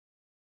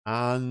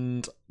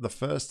And the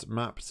first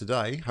map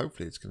today,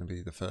 hopefully it's going to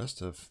be the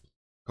first of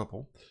a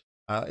couple,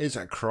 is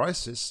a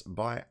Crisis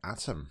by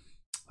Atom.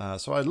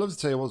 So I'd love to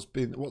tell you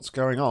what's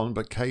going on,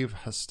 but Cave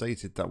has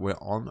stated that we're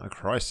on a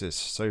crisis,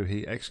 so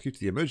he executed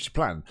the emergency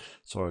plan.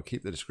 So I'll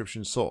keep the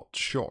description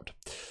short.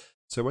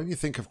 So when you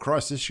think of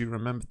crisis, you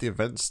remember the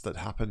events that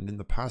happened in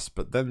the past,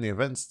 but then the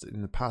events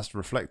in the past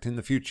reflect in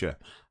the future,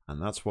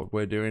 and that's what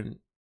we're doing.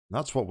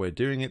 That's what we're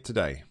doing it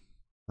today.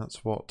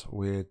 That's what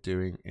we're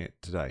doing it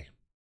today.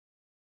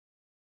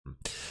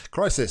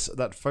 Crisis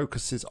that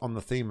focuses on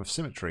the theme of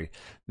symmetry.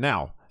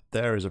 Now,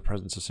 there is a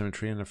presence of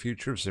symmetry and a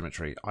future of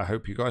symmetry. I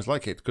hope you guys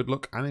like it. Good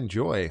luck and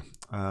enjoy.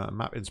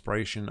 Map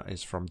inspiration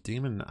is from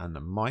Demon and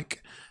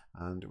Mike,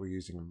 and we're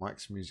using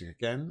Mike's music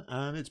again,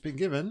 and it's been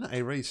given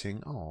a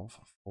rating of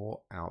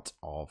 4 out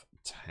of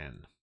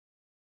 10.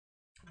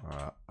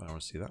 I don't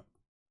want to see that.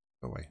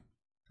 Go away.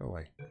 Go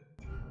away.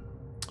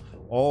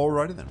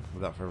 Alrighty then,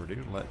 without further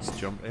ado, let's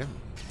jump in.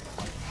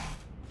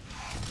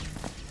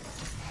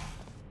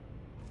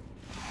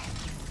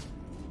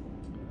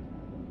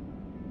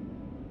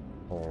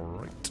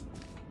 Alright.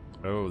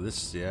 Oh,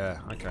 this, yeah,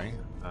 okay.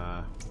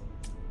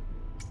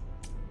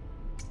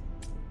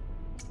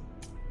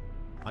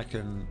 I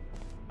can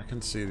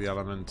see the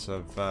element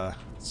of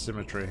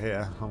symmetry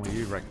here. How are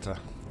you, Rector?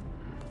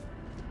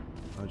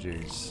 Oh,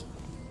 jeez.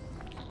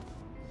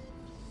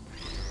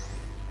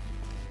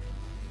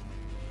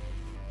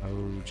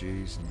 Oh,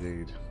 jeez,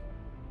 indeed.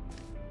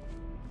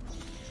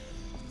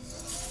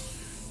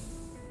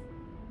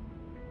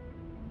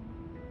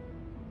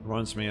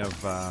 Reminds me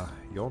of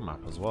your map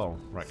as well,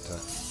 Rector.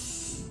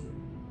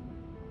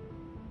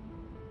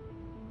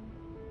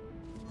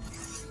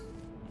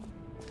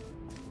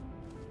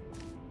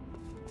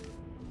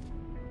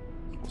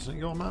 Wasn't it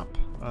your map?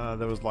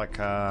 There was like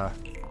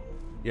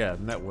yeah,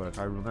 network.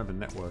 I remember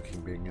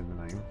networking being in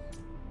the name.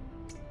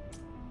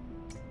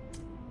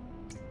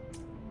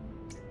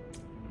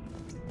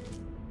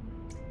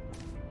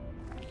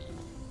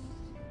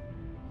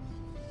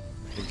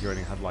 I think you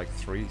only had like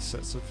 3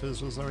 sets of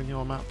fizz, was there, in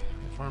your map,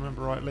 if I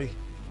remember rightly?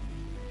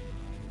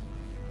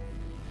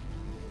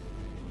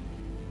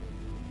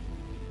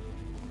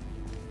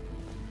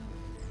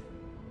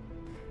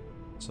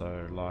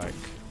 So, like...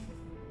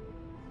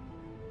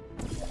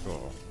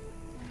 Sure.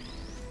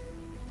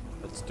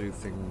 Let's do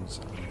things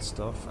and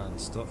stuff and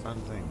stuff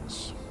and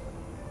things.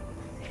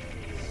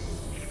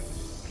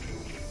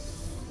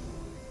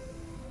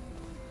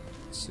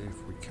 Let's see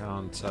if we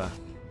can't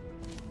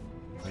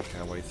make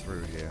our way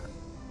through here.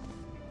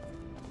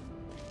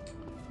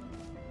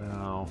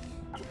 Now,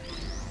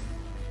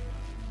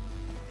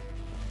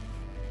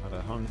 had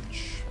a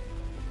hunch,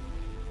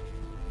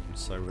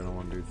 so we're going to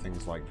want to do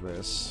things like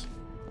this.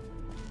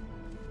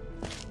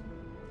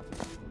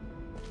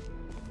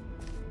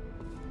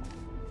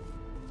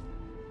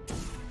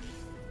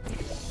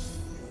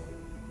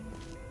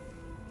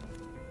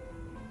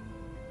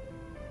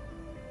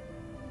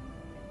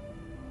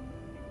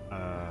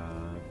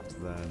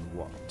 Then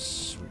what?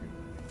 That's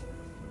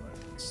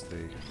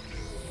the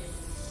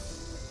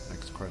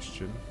next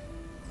question.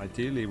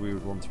 Ideally, we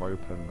would want to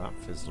open that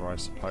fizzler, I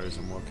suppose,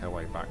 and work our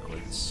way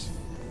backwards.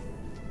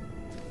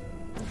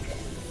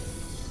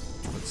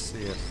 Let's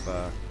see if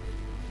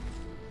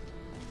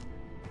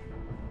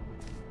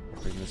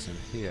bring this in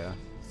here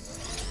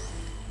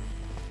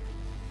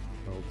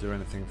will do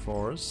anything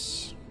for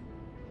us.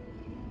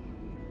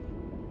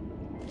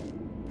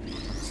 I'd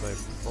say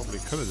probably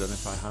could have done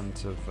if I hadn't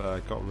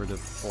have got rid of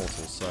the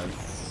portal. So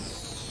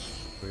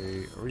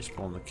we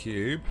respawn the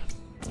cube.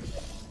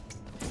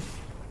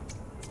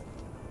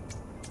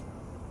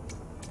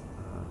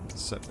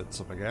 Set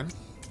bits up again.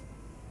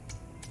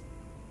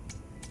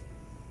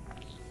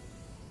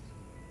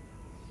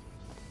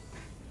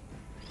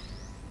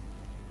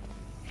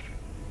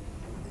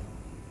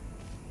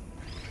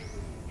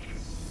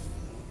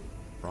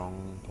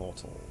 Wrong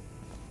portal.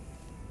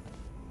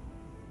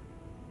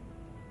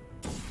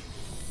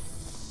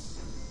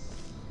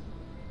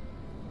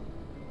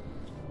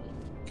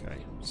 Okay,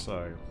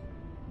 so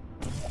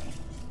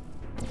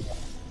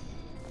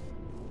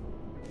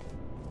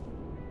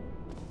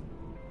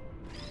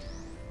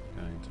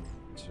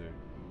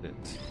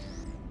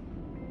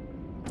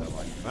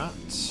like that.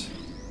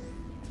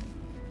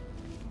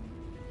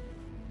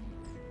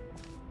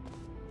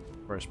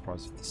 Very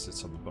surprised if this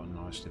sits on the button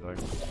nicely though.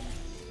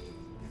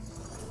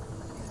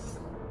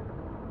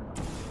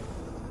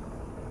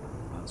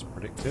 That's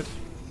predicted.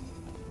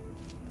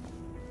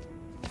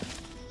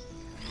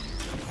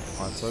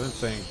 Right, so I don't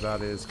think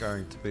that is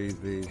going to be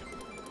the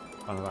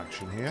plan of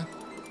action here.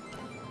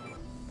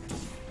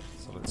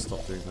 So let's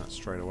stop doing that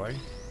straight away.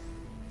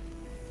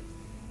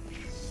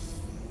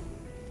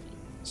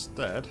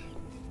 Instead,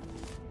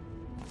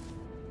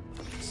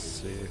 let's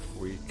see if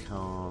we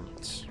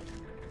can't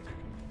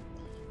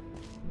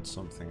put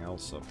something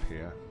else up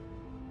here.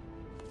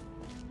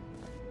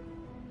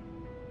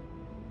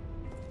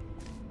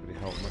 Really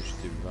help much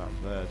to do that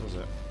there, does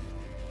it?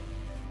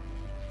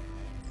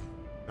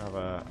 Have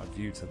a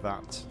view to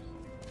that.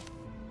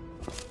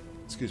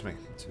 Excuse me,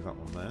 to that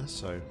one there.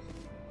 So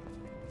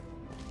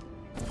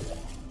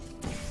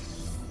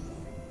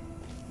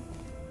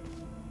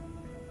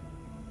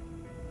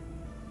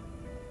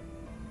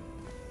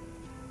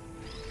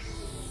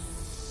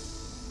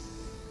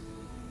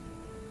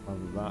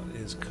And that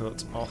is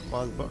cut off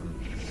by the button.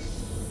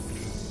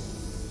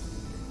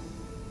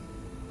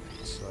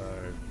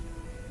 So,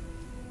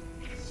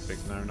 big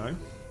no-no.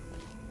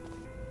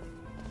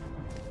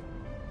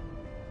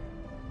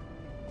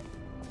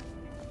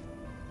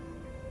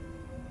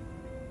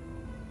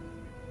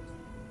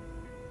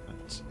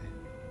 That's a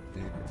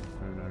big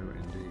no-no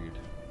indeed.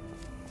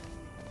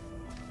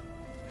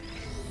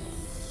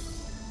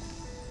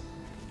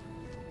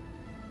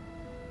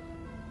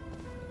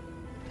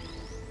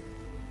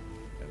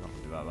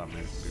 That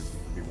move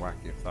would be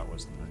wacky if that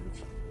was the move.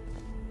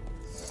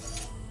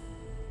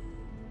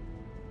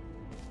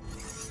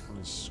 One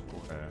is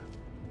square.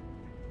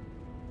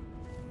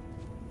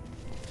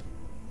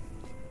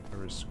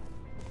 Where is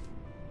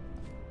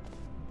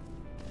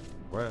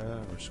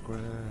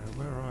square?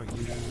 Where are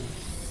you?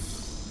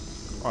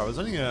 Alright, there's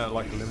only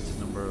like a limited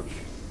number of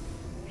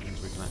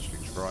things we can actually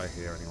try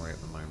here anyway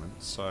at the moment.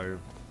 So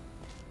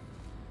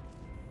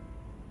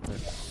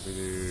if we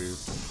do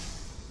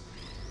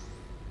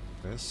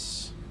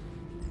this.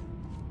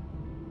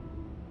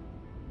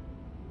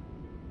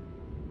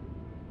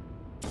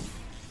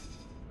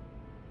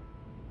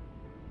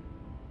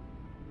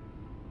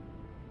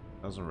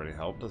 Doesn't really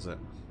help, does it?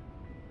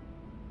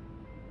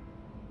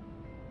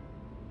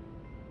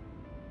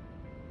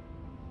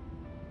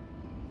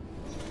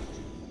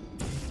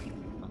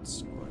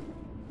 That's quite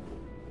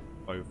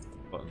both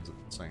buttons at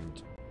the same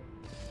time.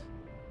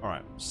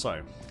 Alright,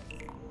 so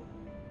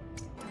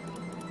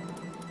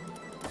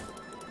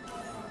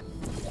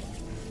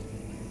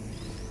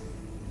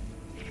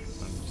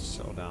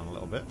settle down a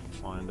little bit,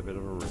 find a bit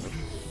of a rhythm.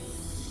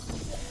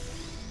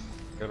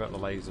 Go about the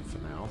laser for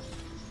now.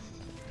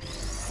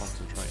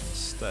 Concentrate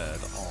instead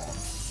on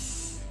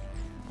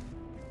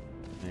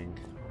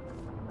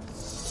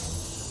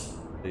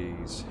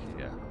these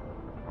here.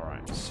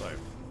 Alright, so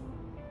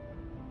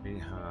we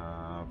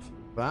have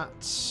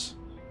that.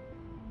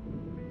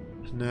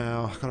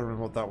 Now, I can't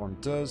remember what that one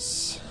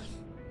does.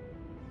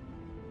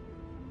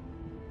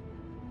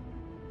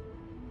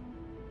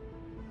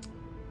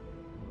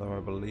 Though I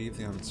believe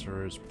the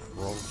answer is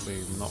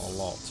probably not a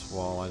lot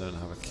while I don't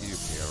have a cube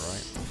here,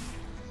 right?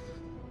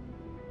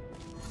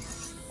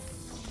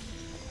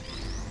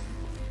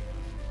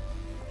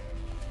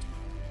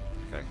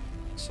 Okay,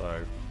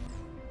 so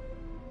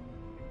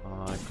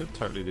I could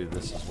totally do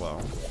this as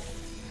well.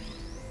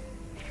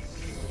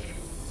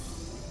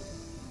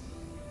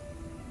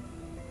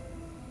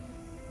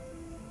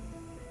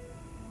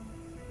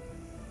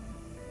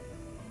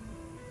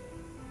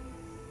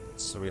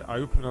 So we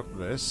open up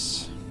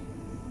this.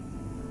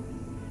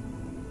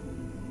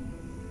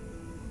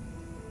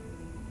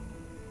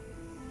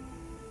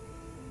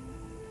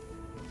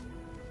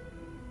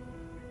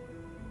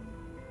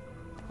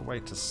 A way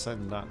to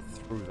send that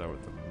through though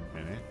at the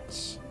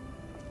minute.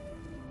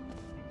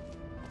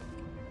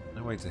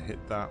 No way to hit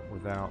that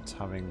without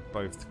having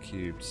both the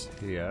cubes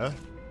here.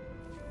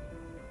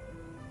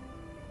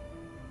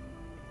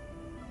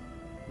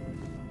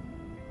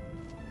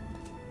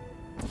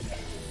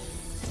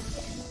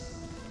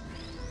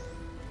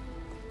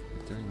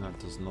 Doing that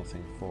does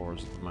nothing for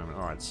us at the moment.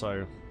 Alright,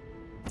 so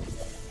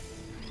if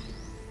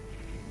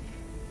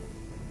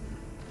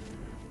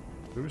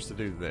we was to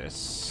do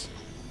this,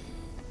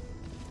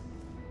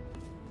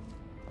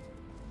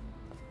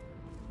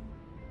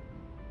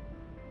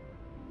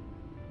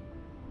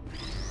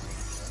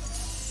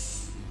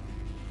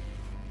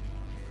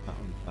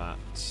 that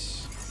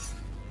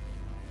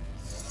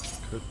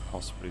could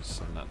possibly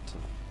send that to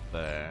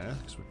there,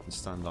 because we can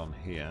stand on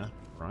here,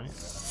 right?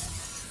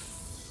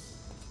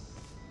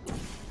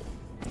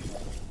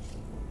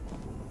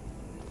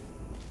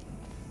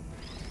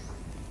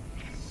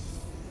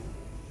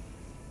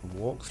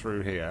 Walk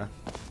through here.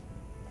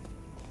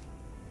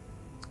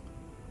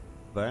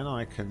 Then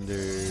I can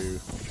do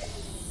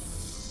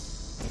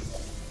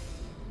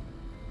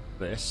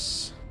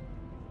this.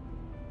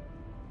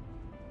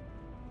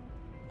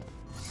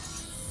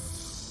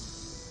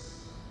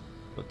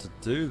 But to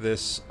do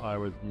this, I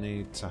would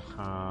need to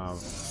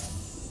have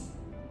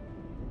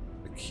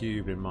the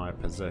cube in my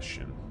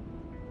possession.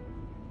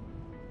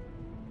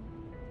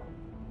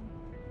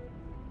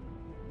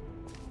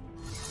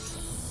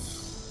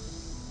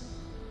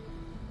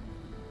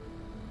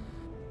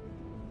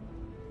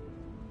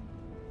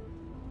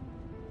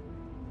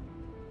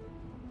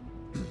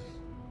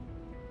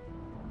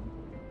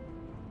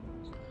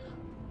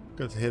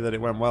 Good to hear that it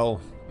went well,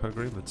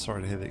 Pogri, but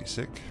sorry to hear that you're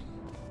sick.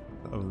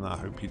 Other than that, I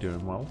hope you're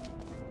doing well.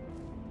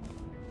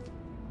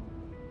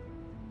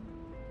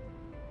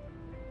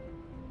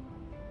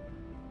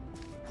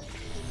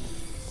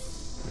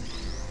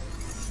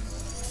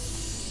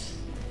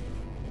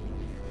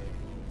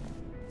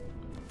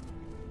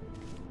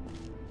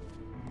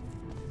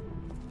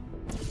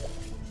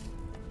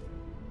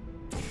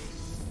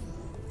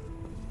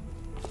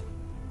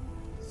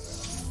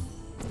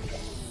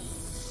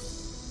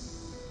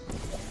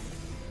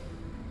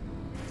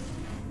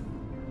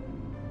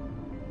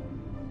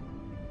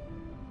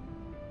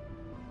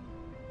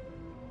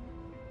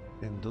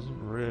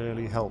 doesn't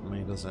really help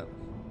me, does it?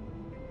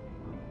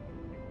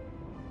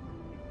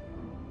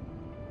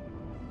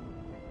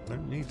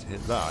 Don't need to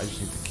hit that, I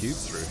just need the cube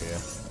through here.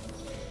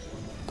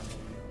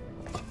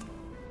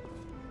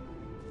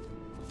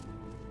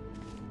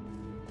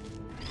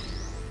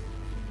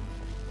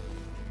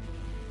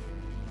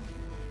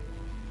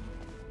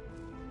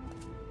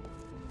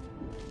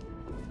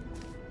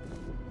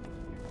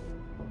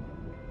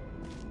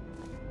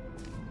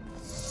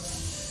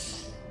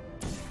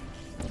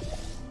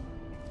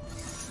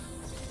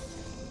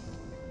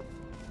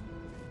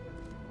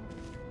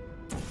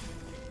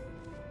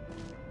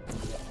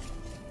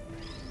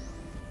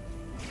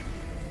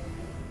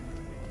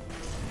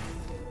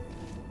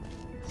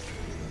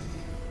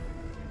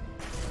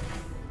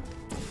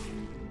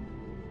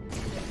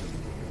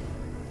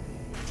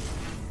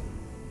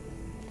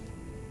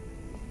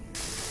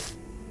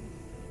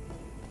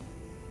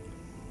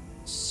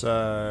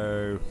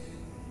 So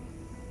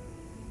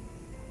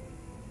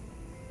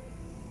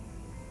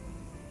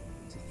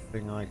it's a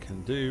thing I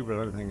can do, but I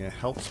don't think it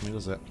helps me,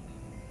 does it?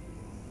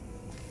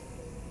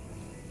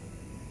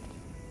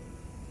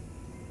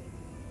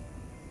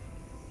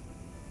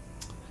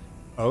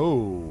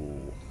 Oh,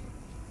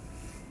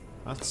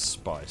 that's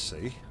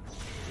spicy.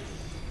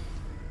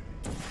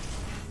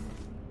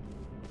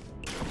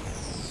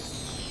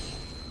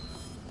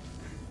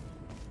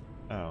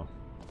 Oh,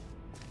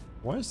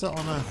 why is that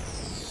on a...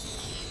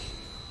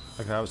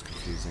 Okay, that was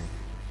confusing.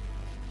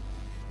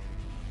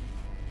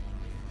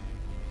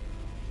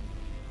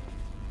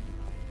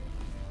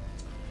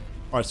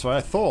 Alright, so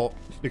I thought,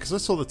 because I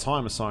saw the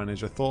timer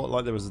signage, I thought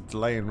like there was a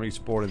delay in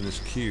respawning this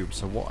cube,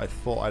 so what I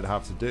thought I'd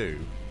have to do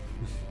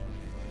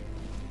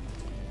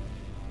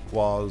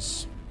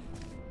was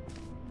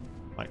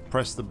like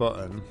press the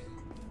button,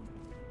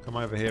 come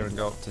over here and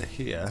go up to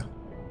here.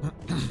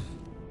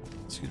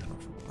 Excuse me,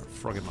 I'm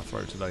frog in my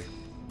throat today.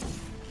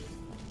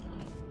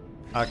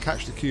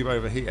 Catch the cube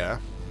over here,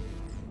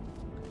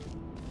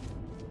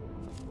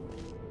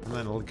 and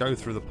then it'll go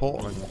through the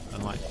portal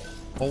and like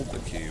hold the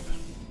cube.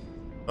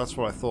 That's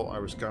what I thought I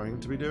was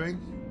going to be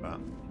doing, but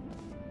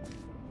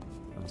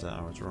turns out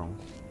I was wrong.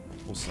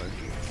 Also,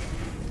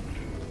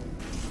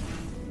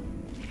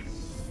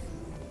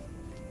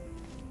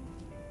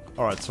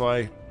 alright, so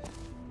I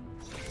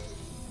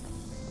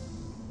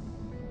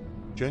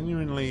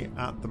genuinely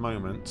at the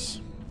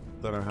moment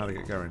don't know how to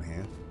get going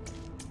here.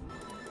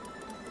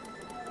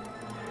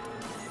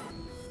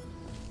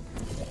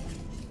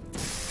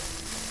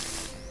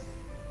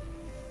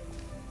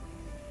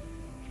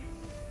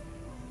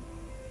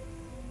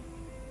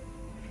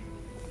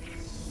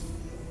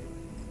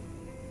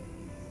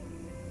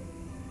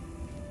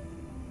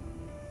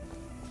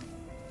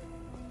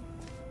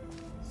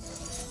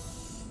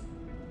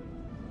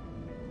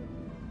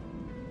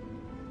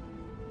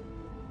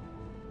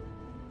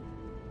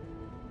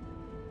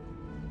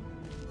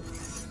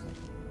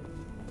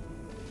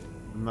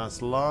 And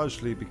that's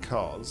largely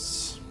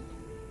because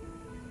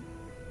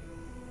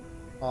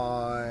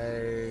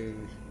I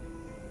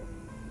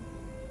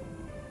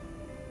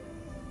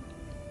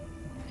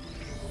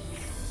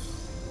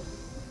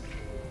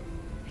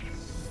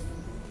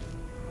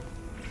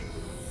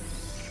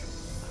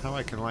how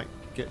I can like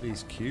get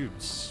these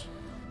cubes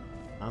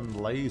and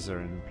laser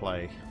in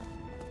play.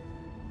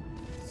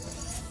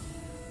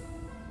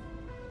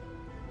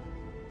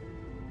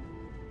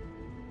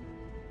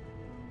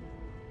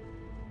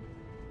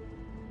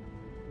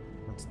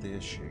 What's the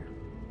issue?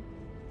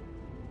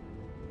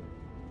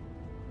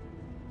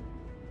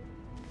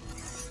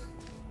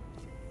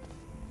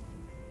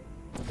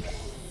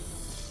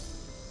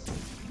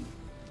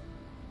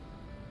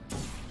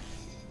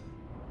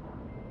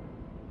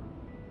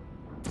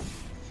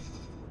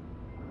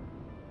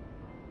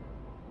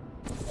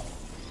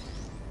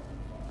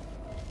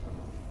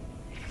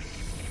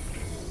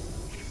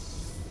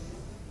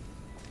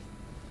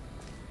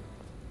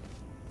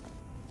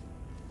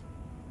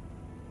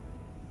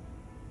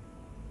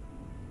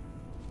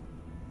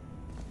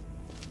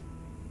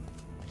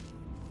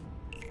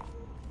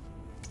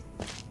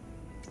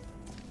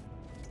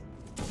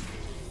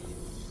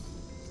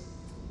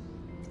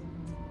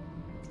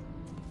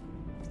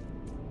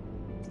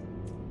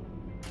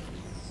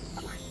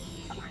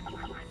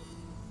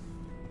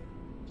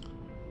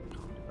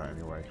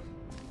 Anyway,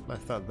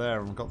 left that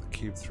there and got the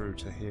cube through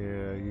to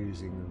here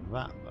using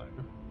that though.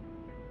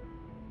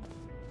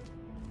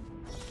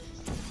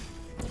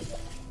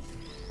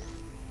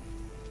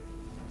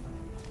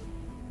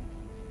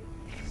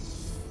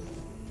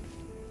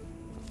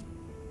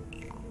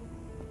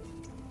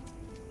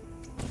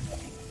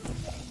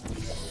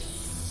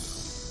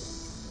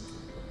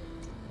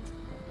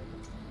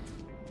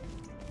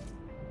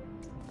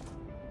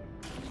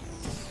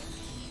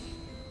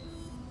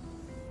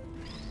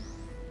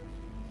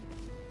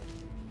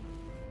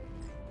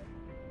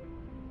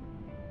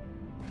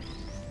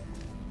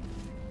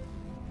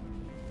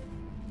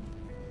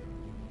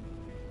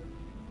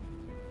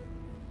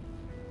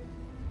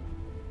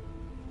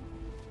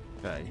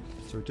 Okay,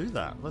 so we do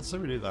that. Let's say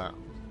we do that.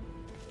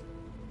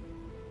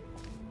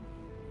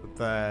 But But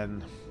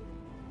then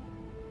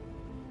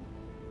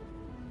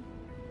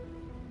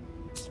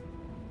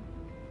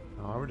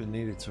I would have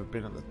needed to have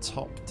been at the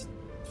top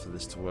for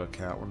this to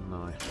work out, wouldn't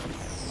I?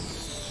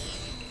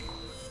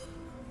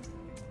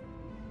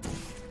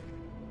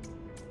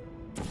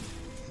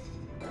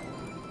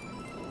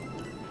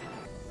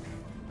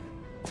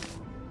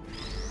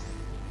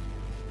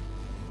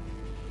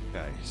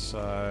 Okay,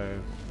 so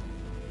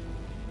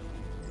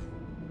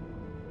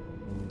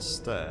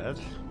instead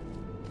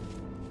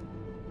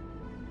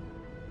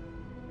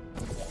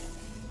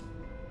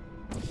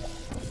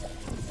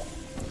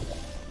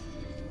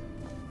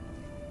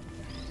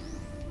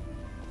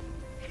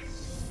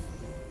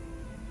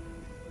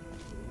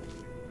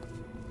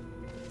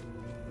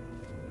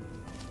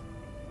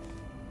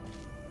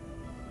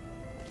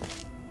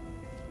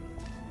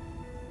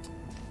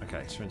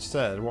so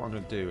instead what I'm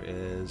going to do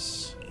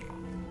is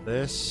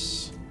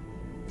this,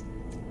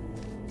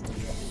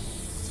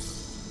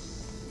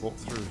 walk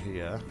through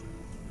here,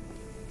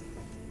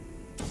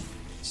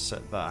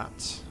 set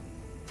that,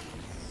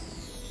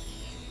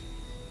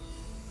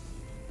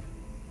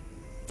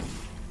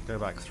 go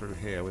back through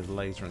here with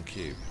laser and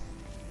cube.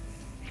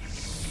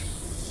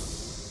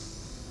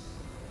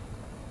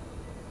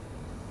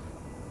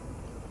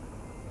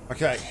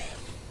 Okay,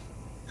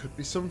 could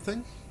be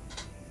something.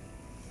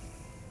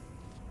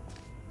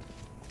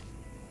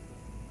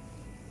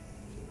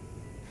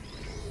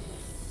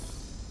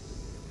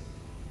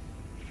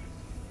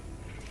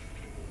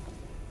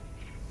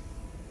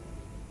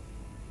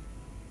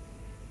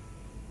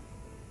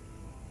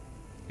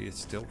 Do you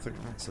still think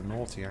that's a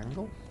naughty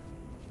angle?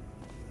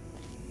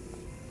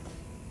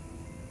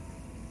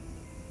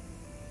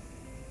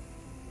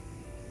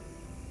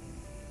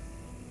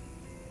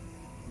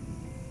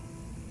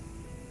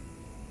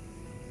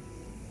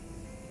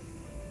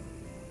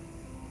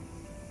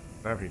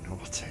 Very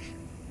naughty.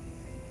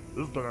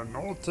 This has been a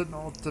naughty,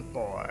 naughty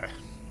boy.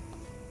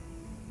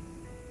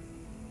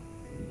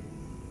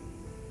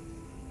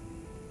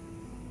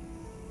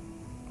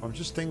 I'm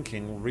just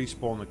thinking we'll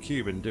respawn the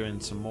cube and doing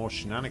some more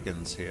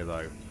shenanigans here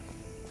though.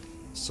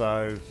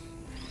 So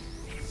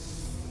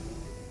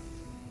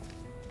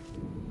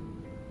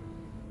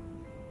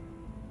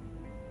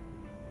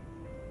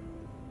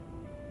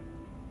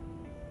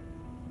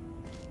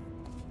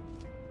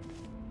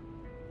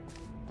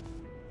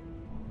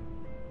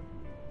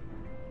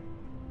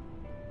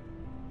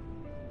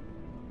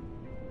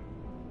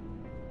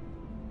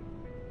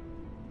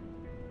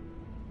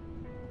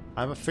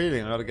I have a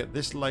feeling I've got to get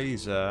this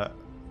laser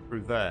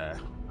through there,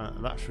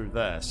 and that through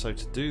there. So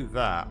to do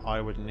that,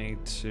 I would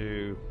need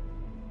to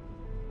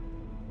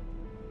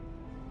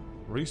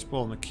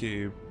respawn the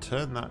cube,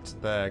 turn that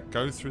to there,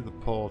 go through the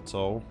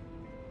portal,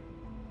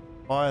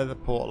 fire the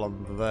portal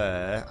on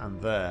there,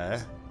 and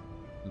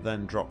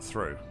then drop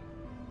through.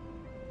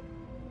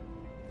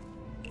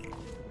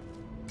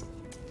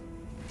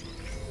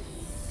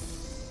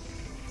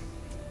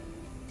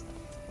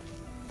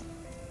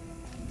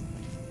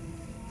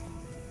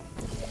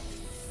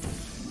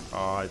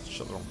 Oh, I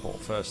shut the wrong portal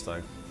first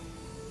though.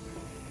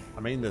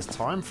 I mean, there's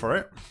time for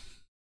it.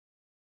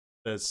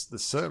 There's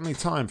certainly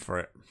time for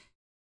it.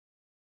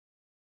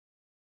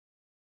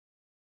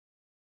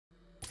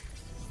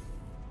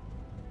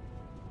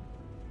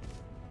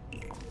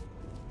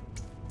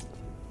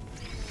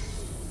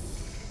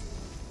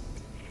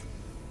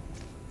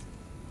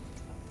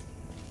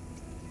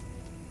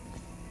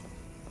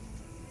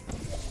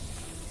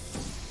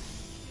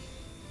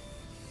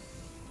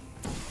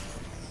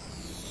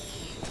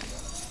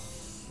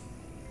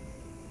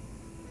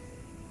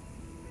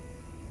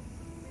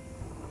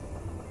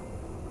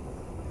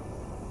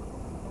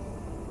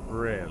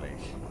 Really?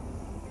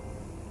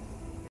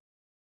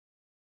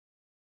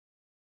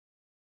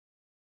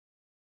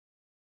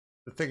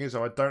 The thing is,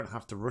 though, I don't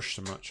have to rush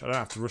so much. I don't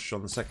have to rush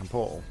on the second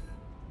portal.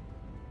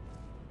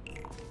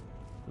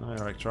 No,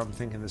 Rector, I'm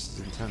thinking this is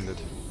intended.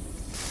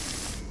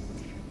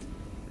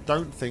 I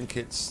don't think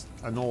it's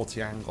a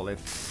naughty angle.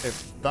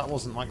 If that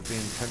wasn't like the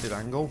intended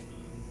angle,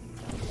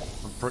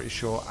 I'm pretty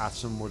sure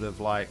Atom would have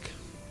like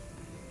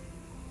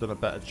done a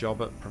better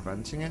job at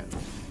preventing it.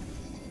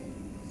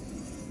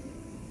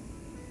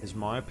 Is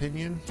my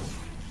opinion.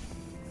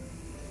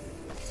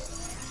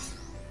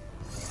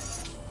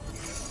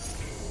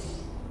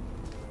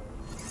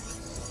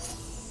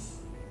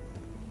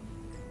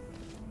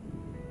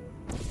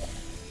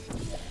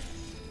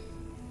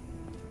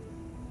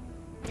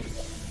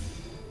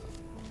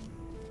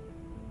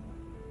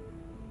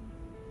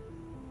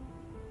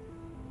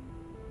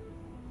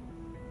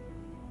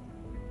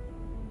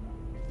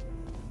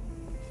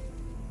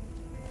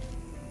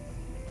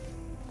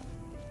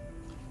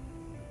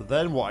 But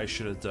then what I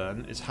should have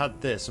done is had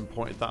this and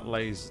pointed that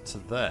laser to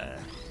there.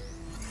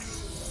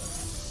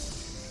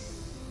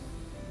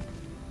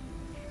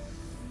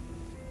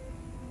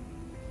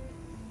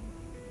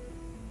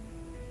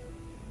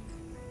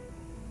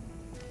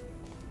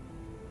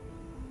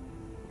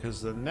 Because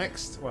the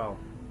next, well,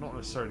 not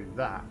necessarily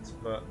that,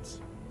 but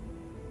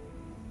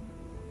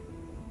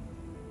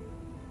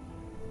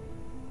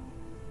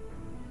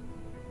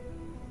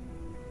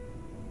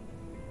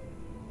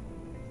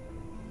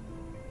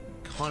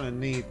kind of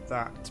need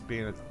that to be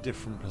in a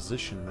different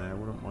position there,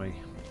 wouldn't we?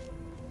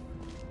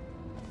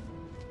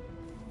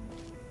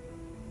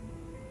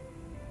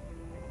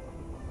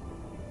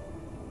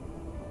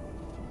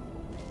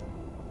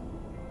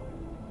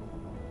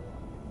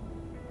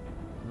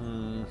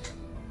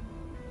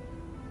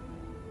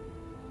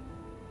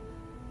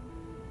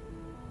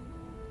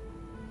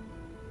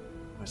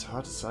 It's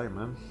hard to say,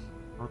 man.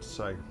 Hard to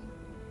say.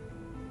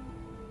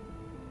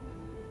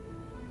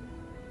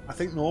 I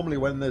think normally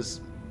when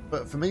there's,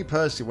 but for me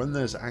personally, when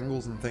there's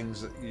angles and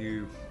things that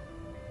you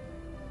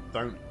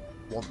don't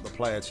want the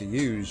player to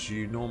use,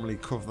 you normally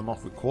cover them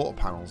off with quarter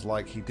panels,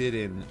 like he did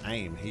in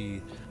AIM.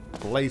 He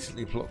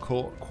blatantly put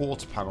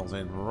quarter panels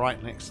in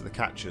right next to the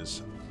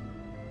catchers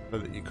so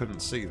that you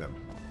couldn't see them.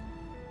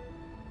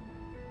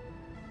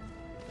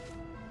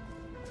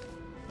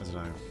 I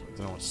don't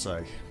know what to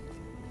say.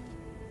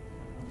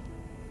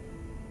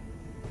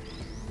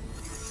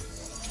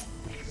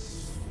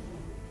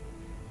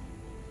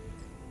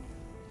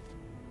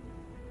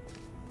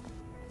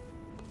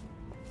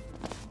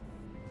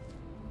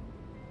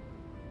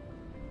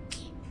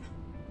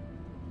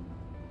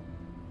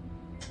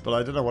 But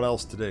I don't know what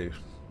else to do.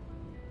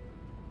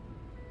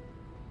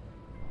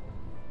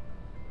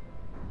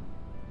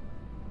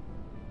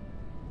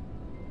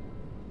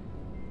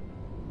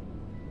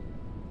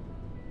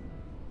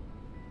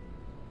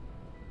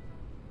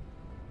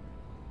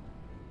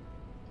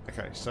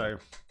 Okay, so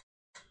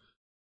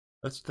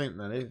let's think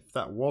then, if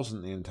that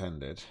wasn't the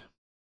intended,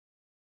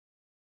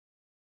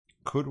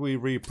 could we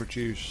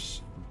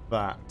reproduce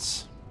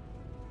that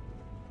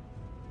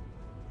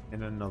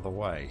in another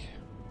way?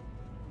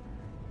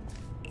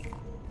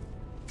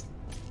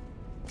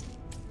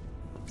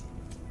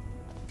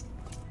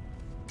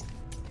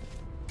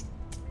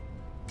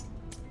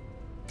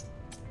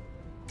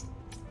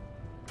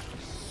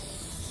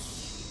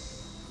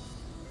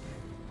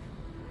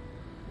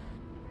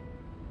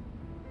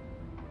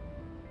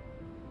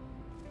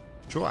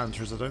 Short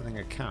answer is I don't think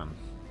I can.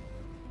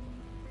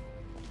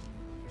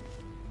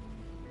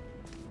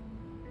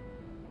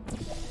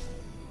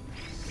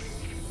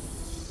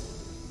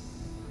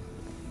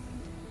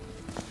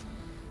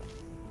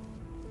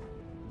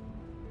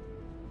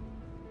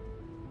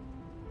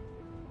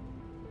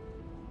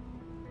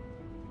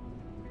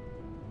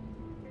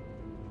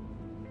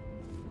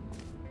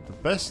 The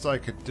best I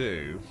could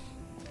do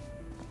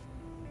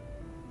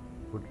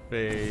would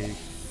be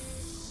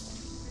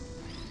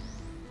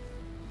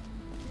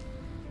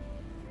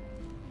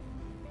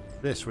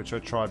this, which I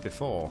tried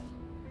before.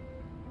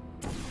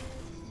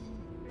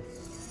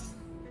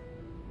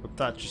 But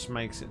that just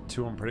makes it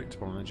too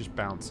unpredictable and it just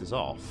bounces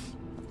off.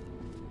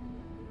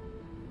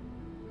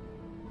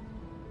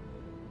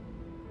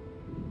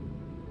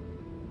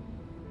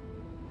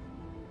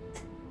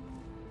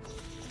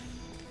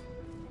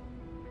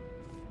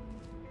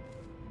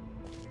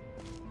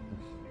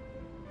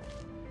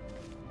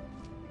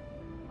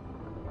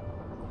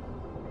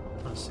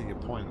 I see your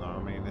point though.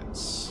 I mean,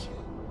 it's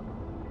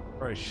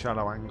very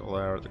shallow angle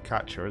there at the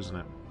catcher, isn't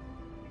it?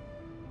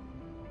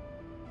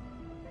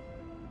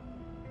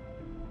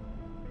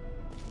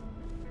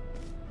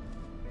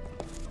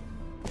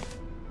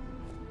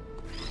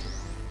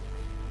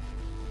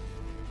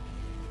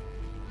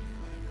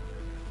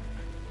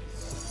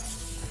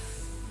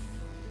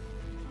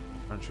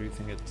 Andrew,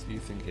 you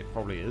think it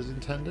probably is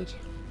intended?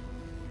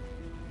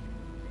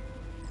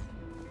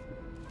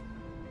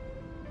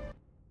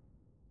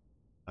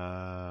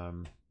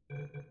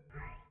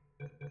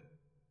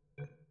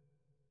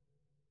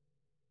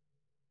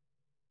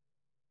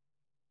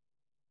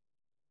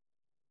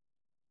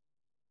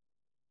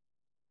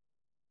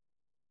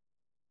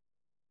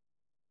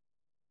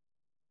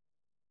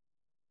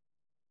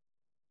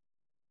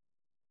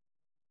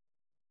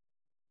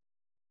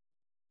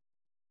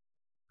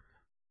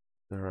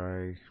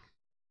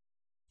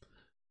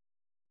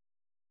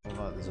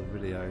 Although there's a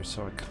video,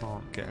 so I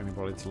can't get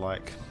anybody to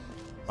like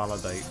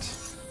validate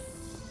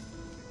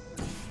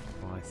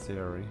my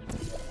theory,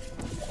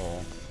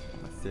 or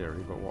my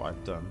theory, but what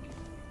I've done.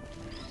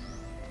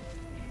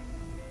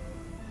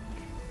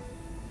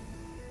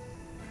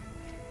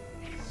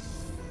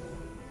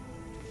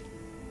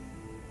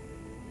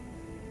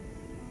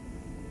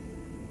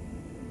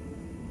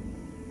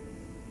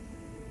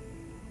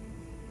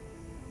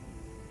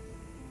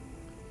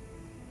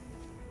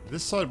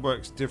 This side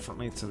works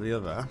differently to the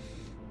other,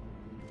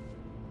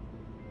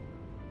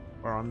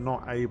 where I'm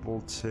not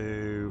able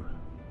to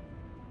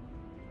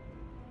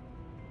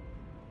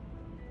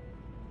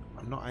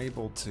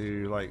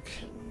like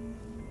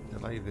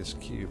delay this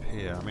cube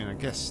here. I mean, I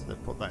guess they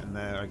put that in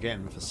there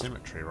again for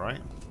symmetry,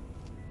 right?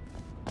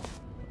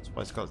 That's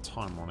why it's got a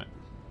time on it,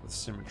 with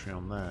symmetry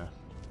on there.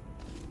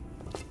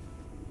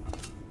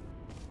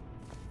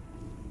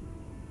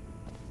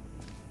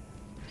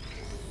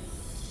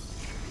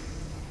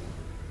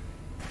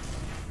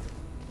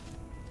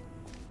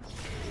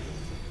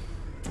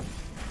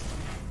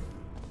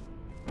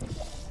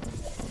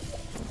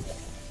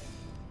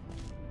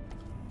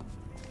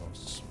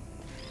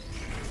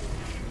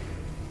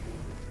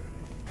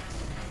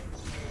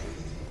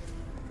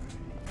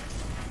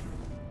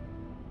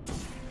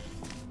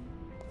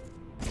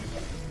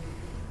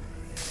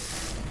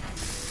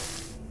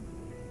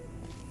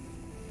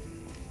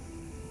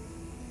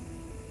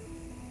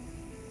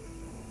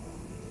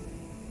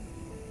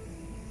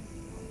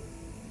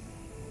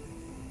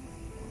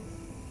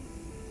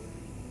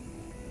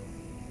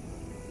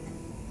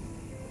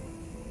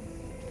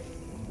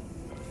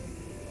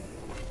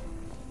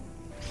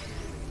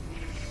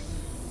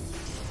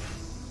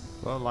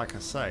 Well, like I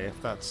say,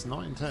 if that's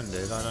not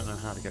intended, I don't know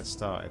how to get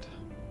started.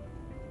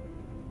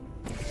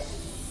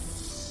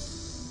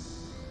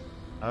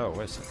 Oh,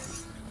 wait a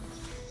second.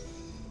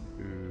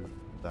 Do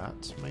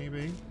that,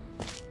 maybe?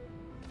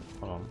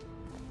 Hold on.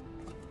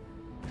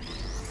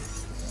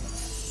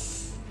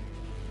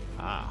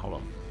 Ah, hold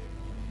on.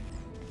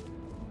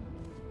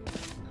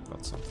 I've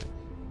got something.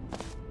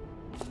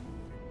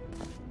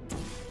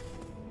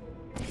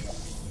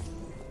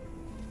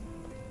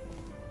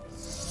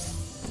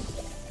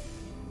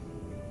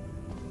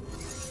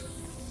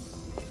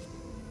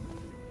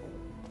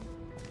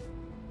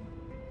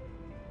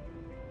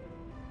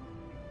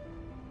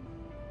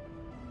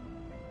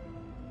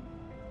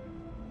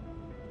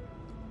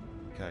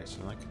 Okay,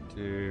 so I can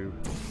do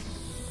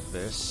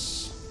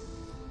this.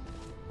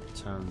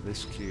 Turn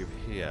this cube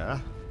here.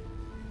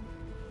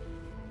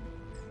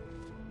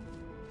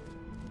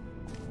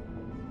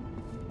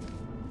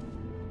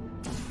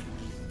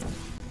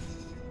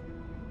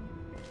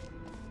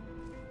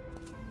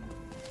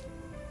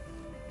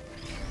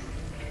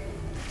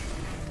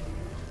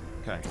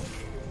 Okay.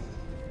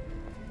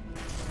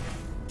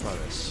 Try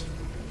this.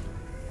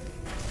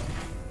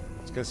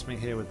 This gets me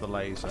here with the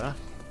laser.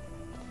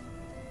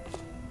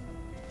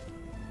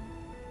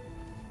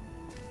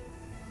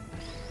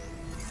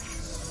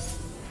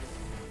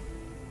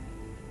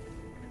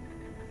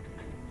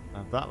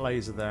 That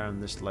laser there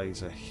and this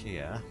laser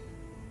here.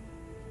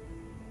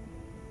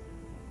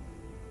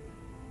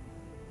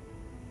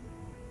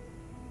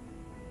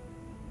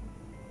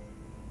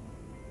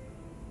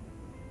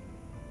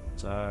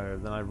 So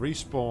then I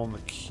respawn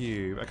the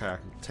cube. Okay, I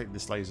can take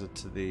this laser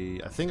to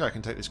the... I think I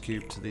can take this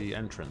cube to the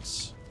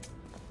entrance.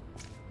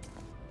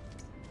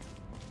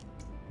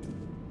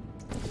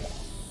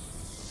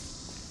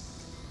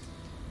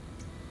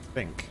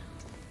 Think.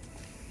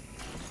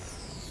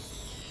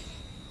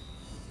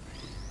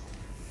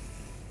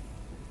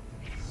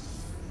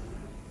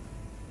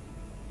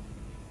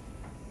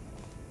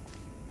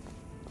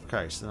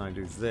 Okay, so then I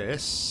do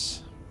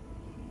this.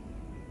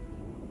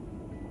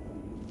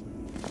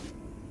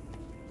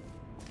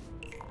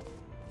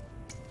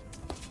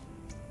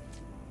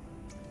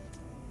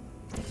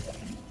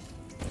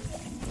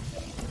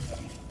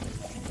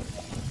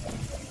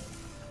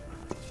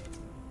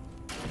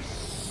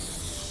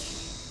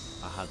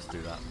 I had to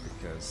do that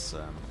because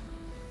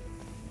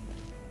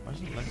why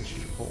doesn't it let me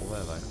shoot a portal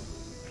there though?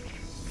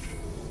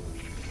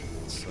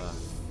 It's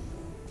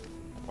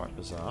quite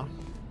bizarre.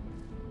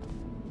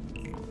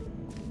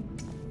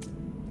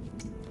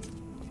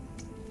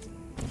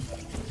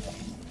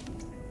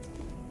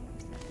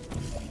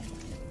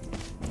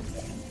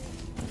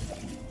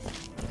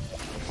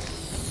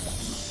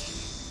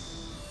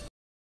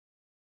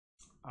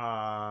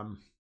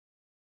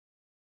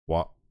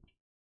 What?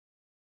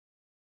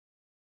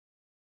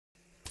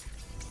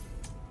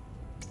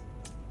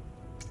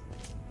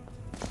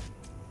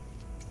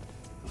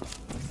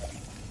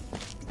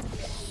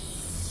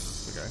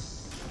 Okay.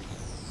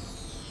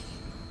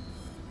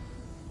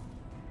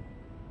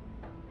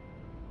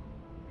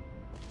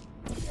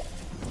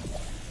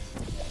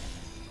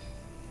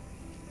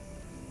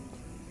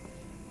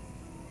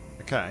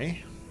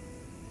 Okay.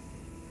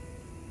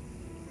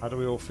 How do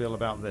we all feel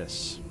about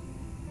this?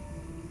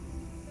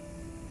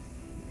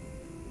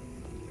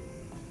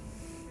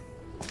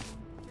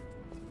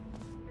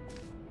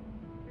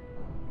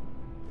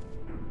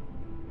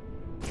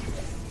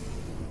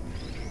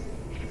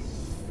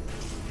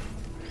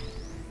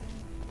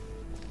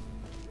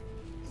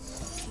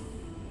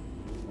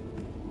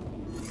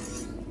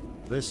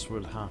 This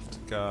would have to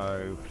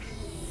go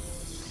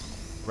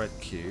red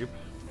cube.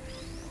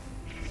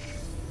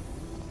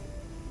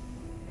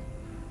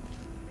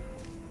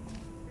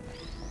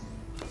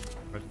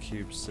 Red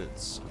cube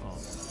sits on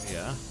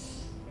here.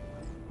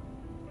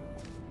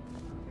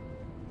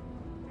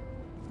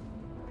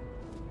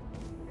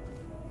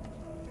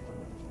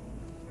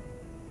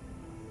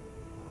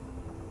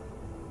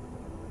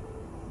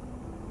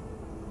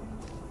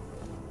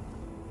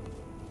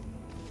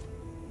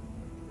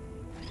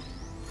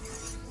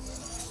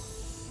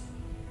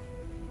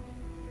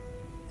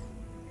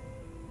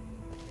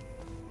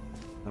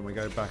 Then we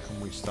go back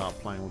and we start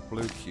playing with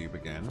blue cube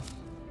again.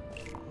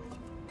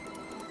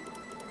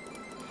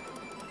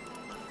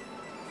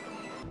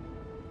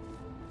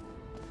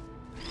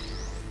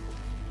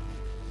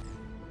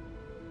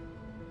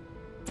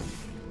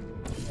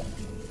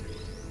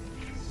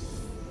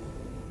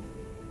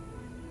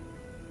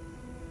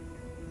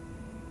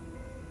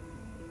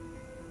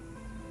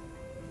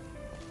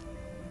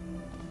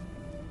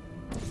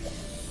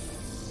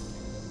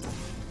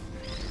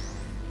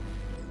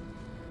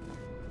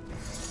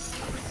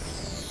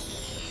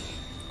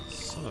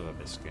 Son of a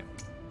biscuit.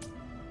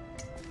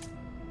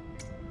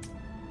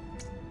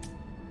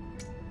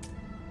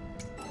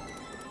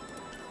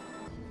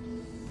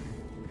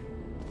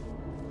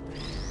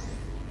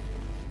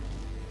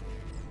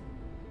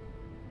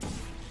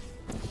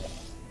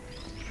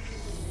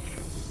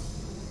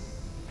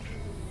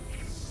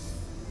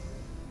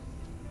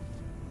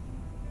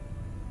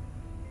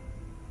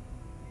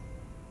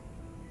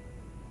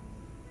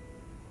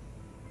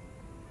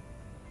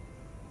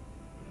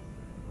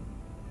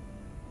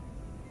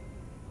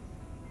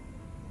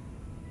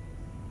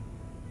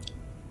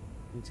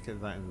 Need to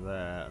get that in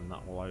there, and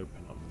that will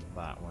open up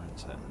that,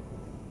 won't it?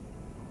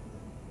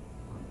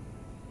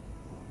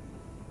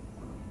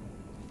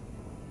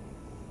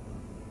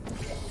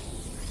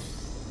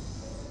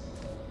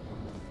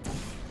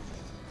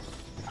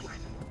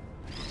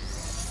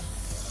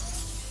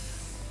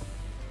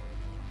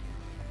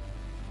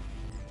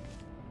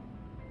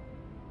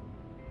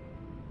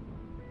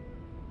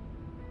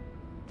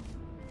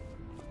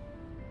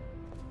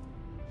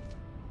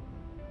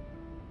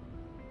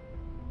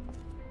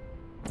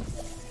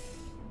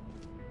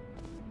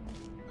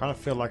 I kind of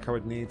feel like I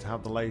would need to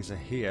have the laser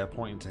here,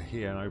 pointing to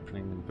here and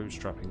opening and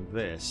bootstrapping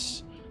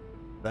this.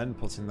 Then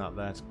putting that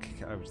there to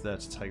kick it over there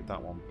to take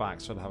that one back.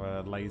 So I'd have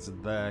a laser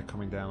there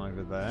coming down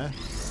over there.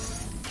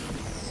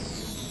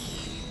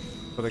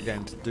 But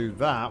again, to do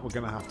that, we're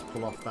going to have to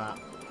pull off that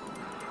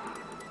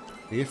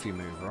the iffy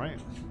move, right?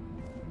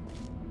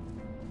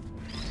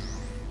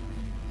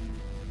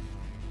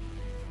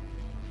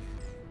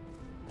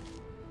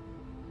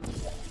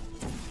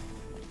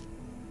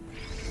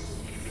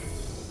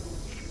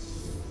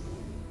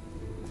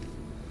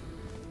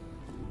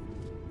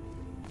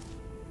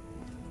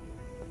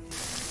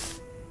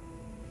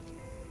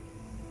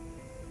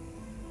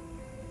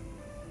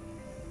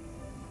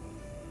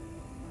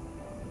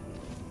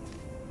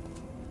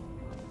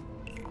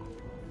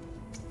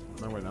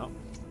 No, we're not.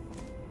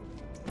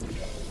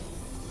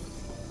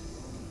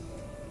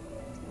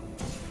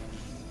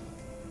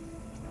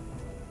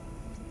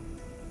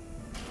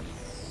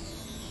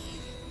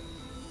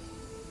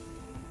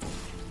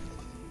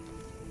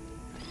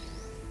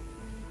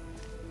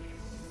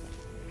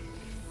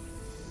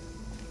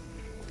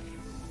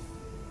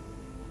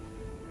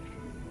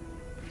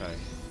 Okay.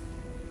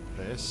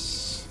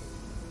 This.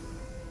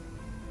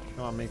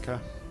 Come on,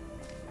 Mika.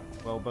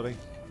 Well, buddy.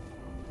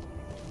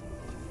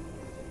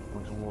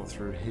 We can walk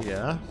through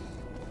here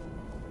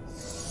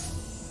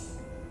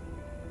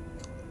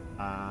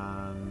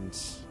and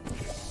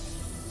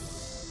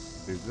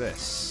do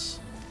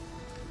this.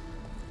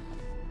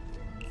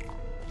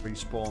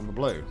 Respawn the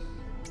blue.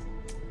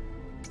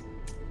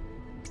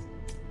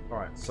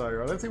 Alright, so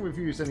I don't think we've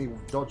used any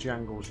dodgy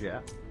angles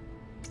yet.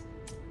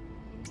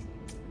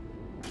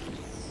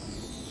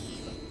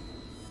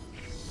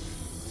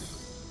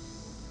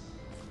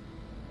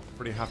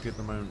 Pretty happy at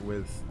the moment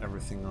with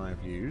everything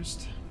I've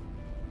used.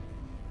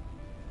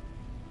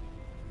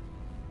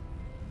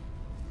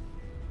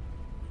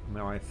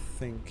 Now I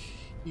think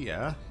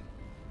here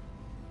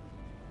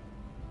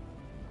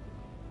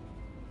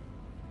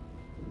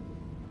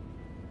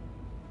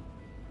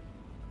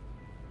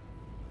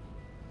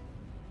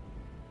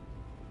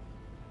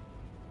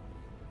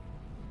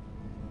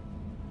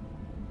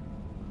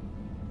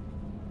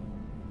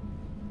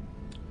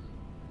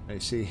you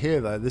see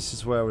here though, this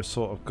is where we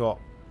sort of got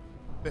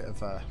a bit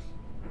of an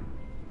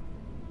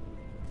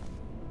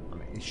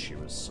issue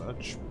as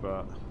such,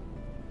 but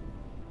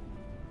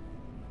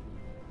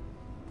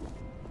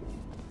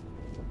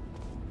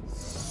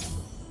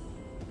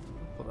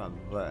put that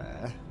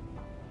there.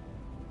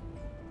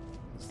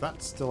 So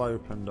that's still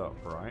opened up,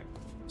 right?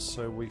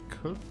 So we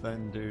could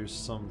then do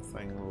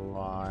something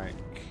like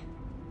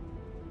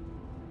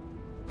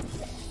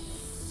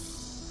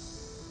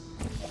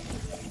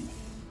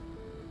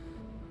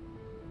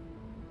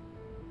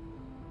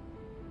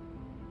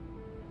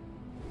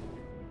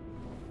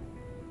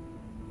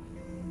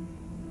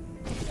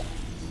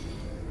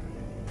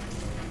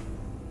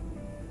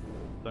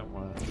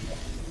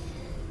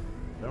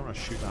don't want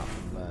to shoot that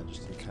from there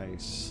just in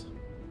case.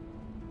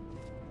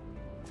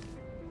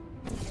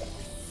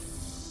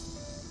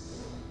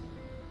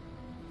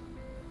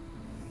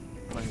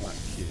 Bring that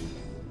cube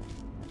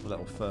a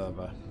little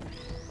further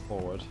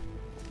forward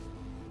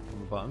on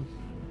the button.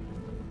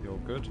 You're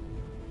good.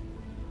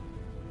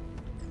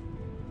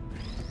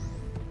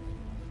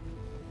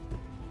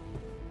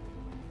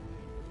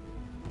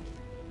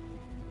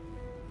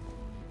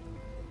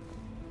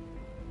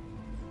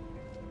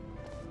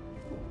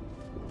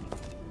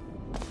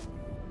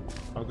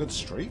 A good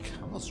streak?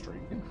 I'm not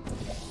streaking.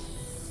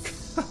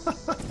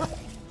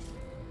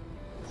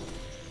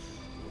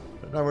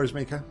 But no worries,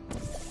 Mika.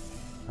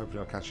 Hopefully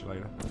I'll catch you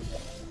later.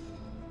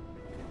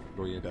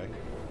 Enjoy your day.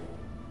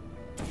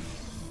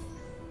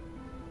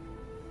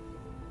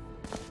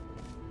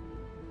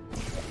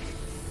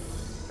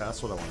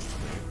 That's what I want to do.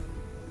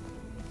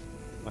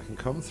 I can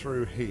come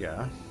through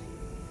here.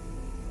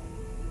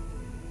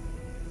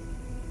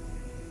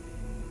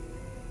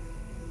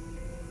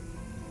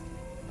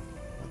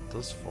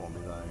 Does for me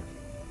though.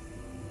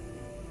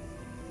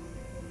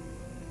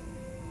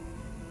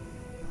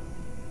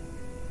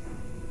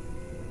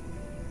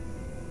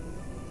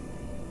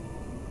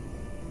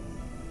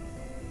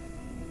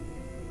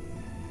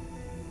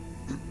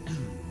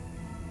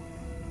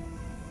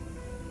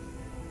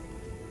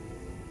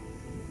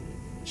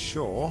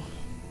 Sure,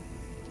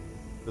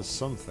 there's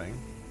something,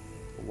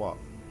 but what?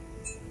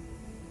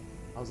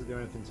 How's it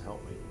doing anything to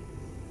help me?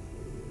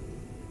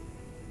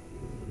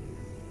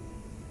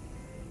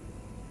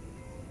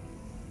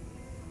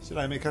 See you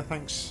later, Mika.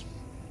 Thanks.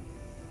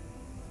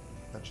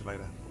 Catch you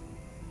later.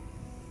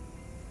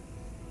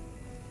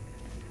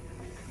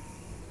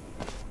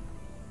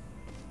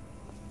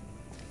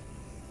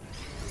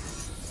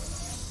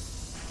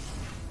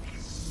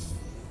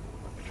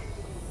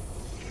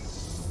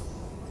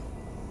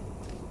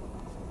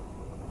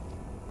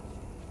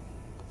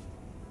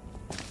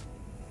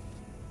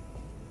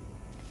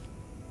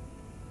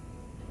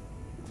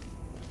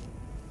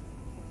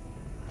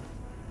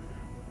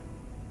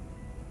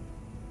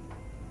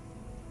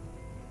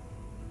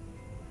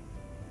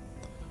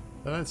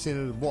 I don't see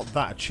what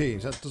that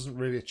achieves. That doesn't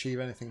really achieve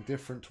anything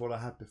different to what I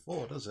had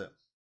before, does it?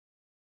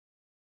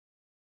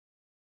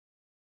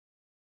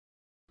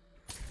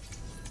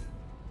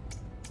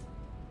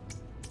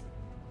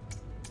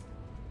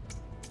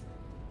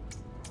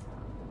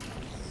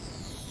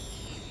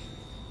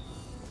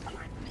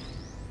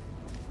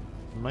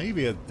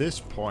 Maybe at this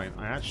point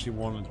I actually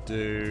want to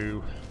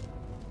do...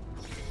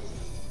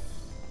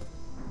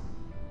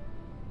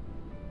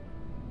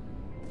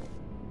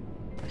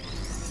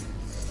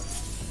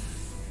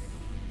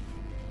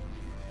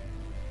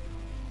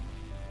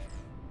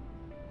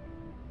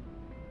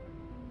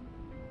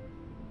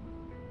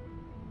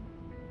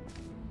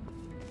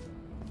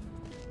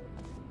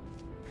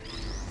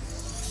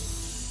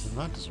 And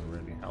that doesn't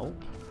really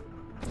help.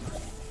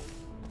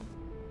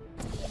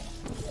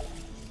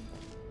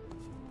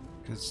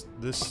 Because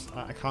this,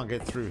 I can't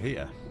get through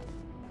here.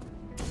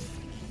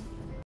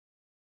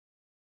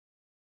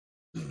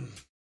 I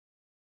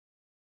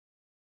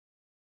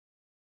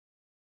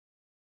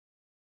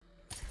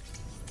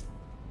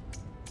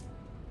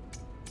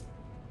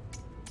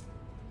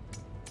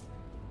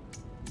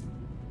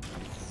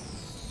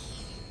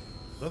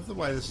love the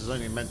way this is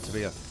only meant to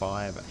be a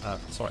 5,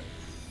 sorry,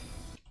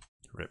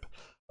 rip.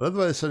 I love the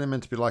way this is only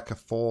meant to be like a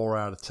 4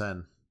 out of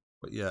 10.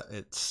 But yeah,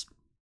 it's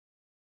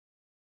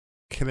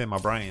killing my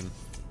brain.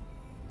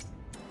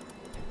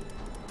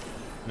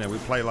 You know, we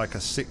played like a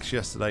 6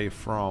 yesterday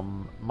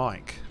from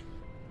Mike,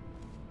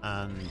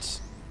 and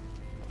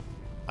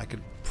I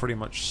could pretty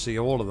much see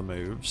all of the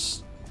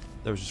moves.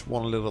 There was just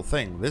one little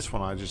thing. This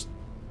one I just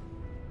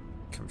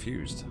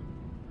confused.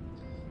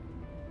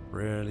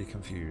 Really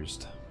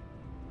confused.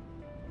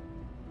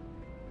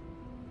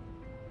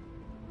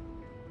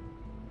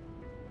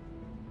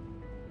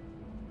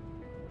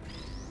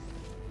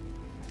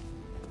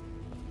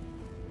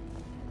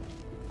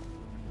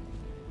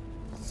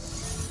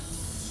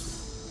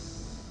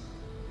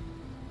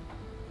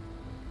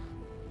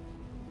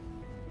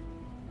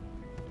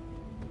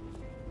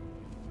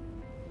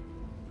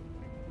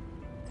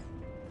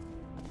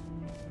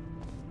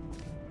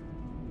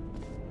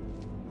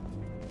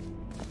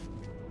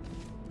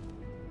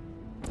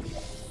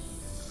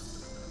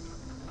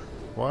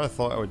 Well, I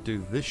thought I would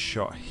do this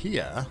shot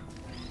here.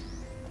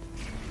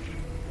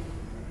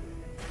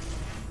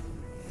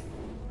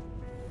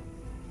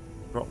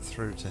 Drop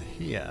through to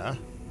here.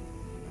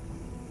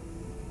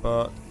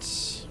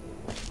 But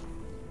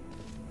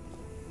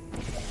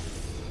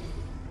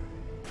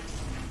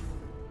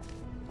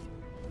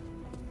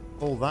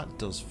all that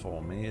does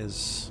for me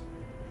is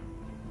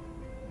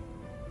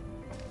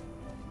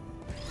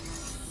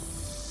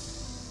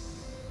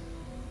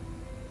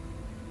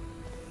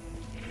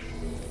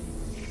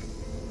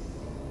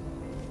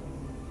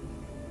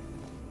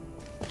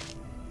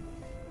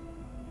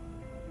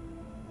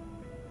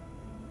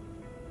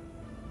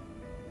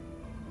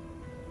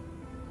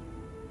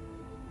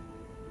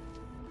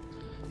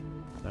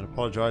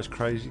apologise,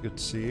 Crazy. Good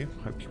to see you.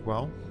 Hope you're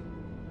well.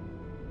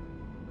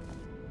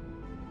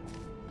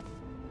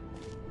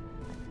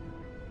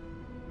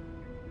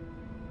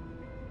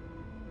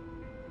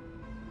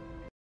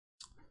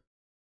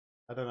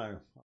 I don't know.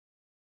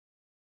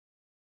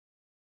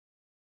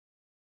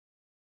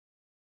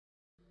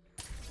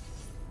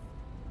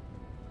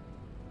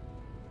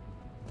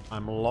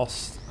 I'm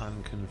lost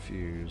and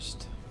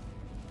confused.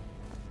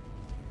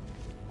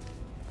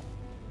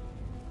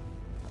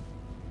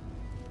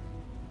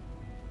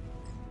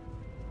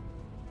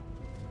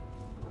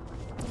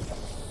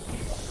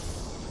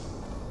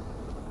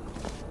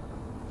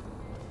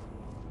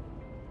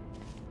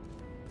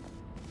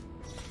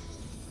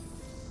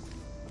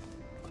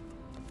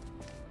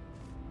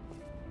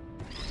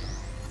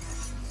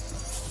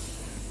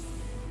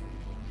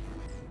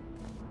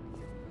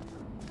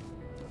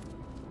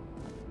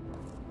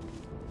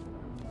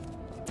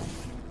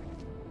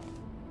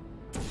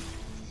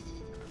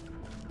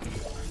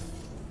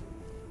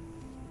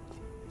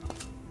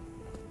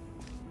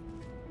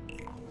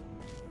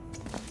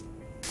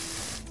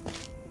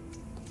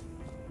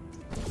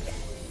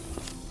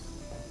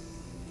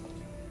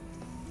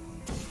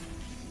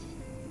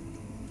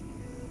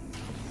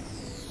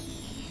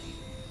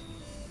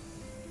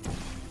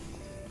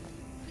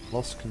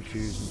 Lost,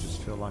 confused, and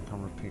just feel like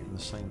I'm repeating the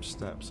same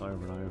steps over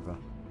and over.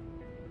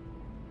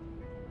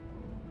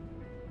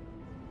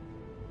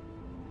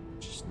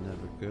 Which is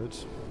never good.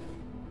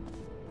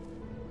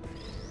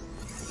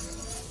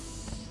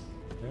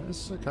 Yeah,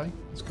 it's okay.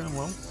 It's going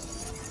well.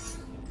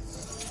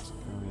 It's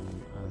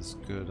going as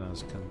good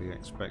as can be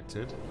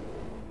expected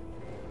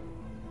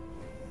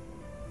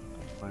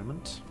at the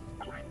moment.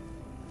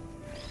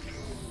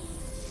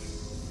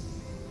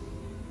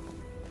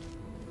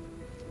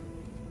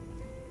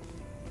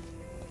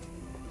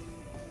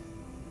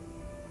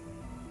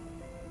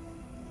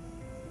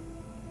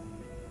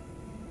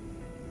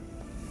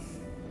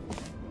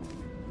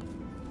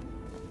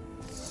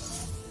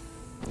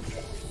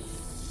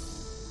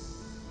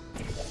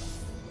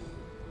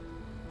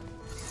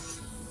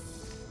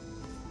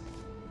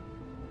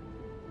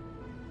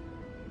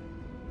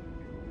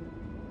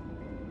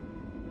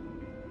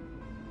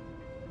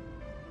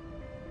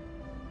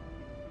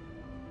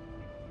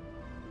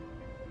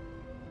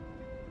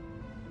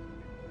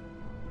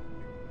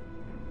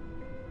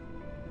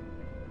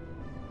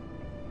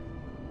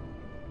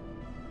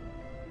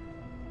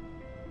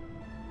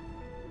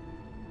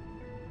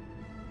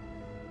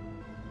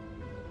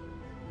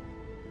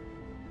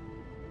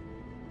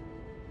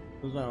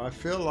 I don't know, I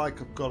feel like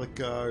I've got to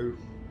go...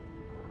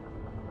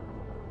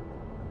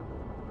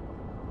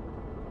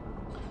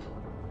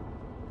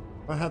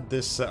 I had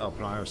this set up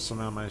and I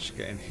somehow managed to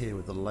get in here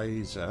with the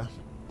laser.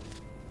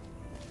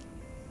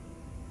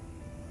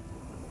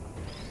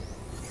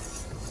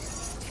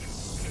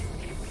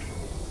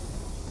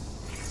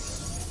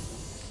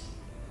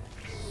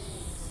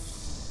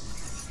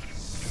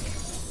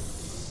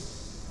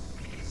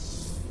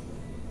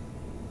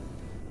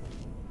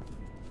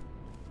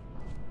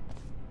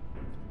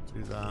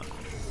 Do that.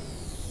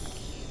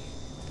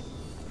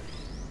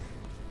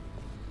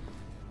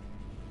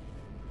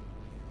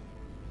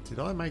 Did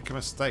I make a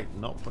mistake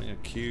not putting a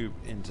cube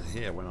into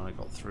here when I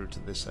got through to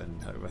this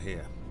end over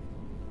here?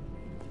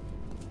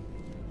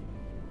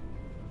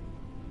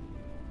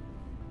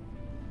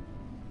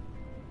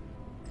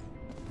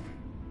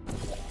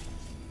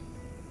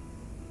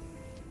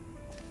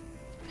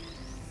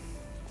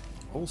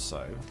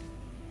 Also,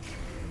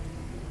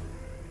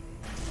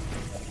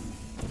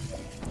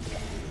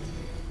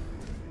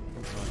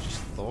 something I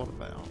just thought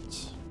about.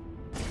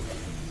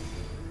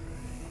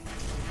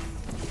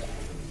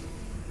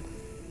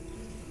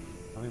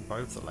 Having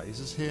both the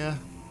lasers here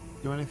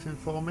do anything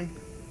for me?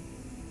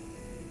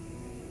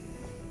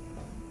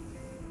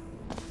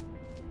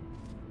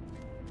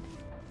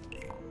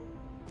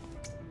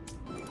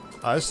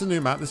 This is a new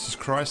map. This is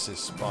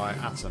Crisis by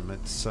Atom.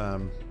 It's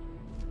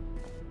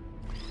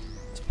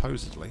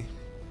supposedly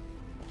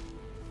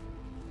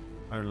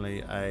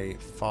only a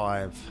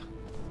 5.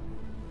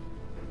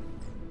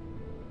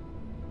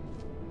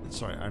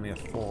 Sorry, only a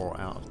 4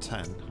 out of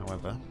 10.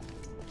 However,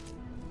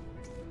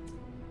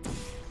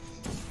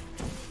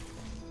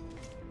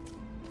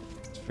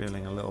 it's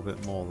feeling a little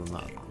bit more than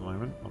that at the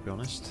moment. I'll be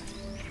honest.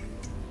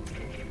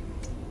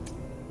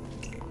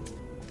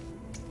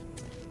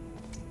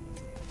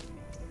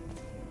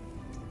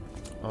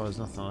 Oh, there's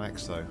nothing on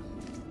X though.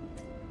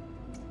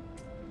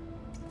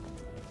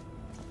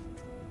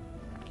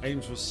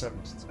 Aims was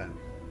 7 to 10.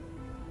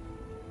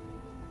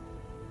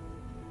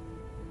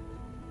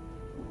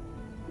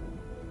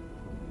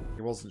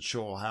 He wasn't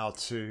sure how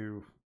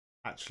to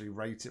actually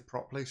rate it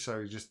properly,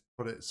 so he just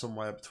put it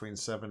somewhere between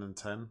 7 and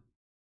 10.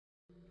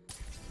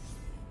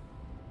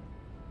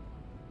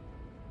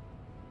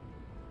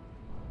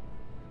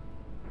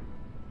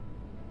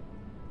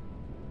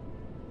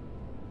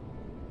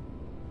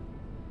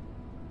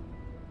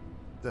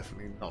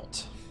 Definitely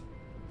not.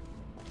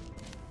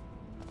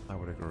 I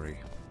would agree.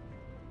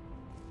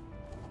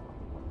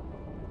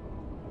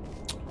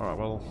 Alright,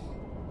 well,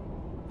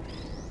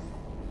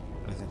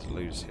 anything to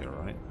lose here,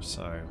 right?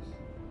 So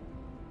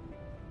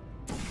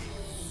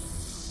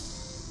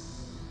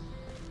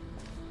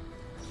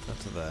go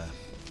to there.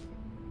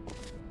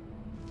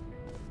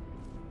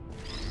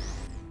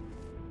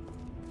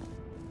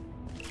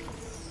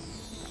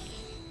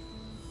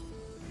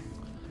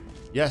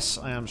 Yes,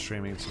 I am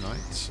streaming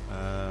tonight.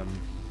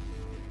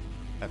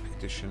 Epic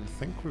Edition.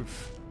 Think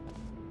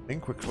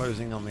we're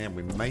closing on the end.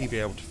 We may be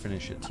able to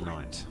finish it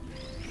tonight.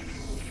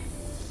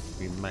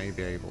 We may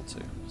be able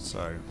to.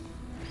 So,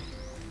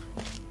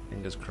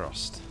 fingers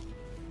crossed.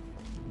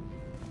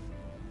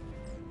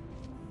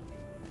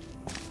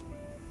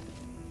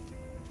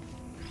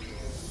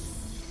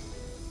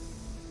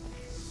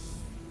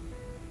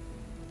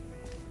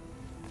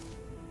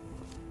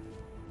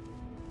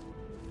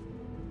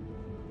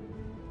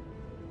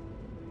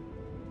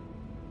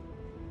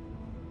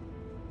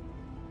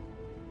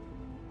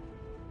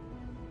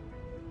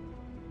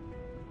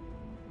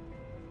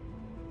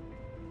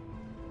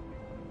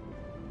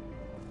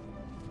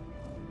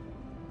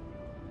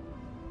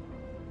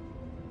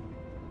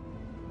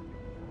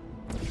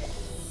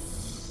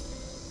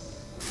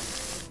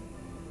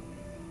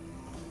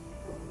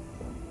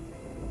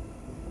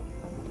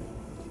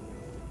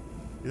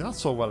 Yeah,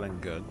 that's all well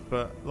and good,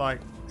 but like,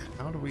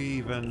 how do we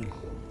even...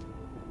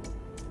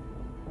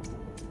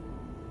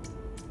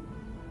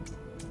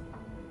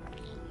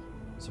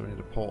 So we need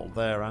a portal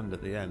there and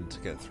at the end to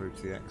get through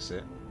to the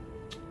exit.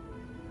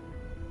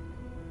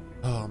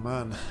 Oh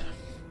man.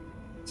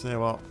 Tell you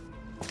what,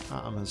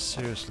 Atom has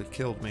seriously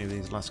killed me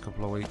these last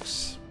couple of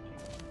weeks.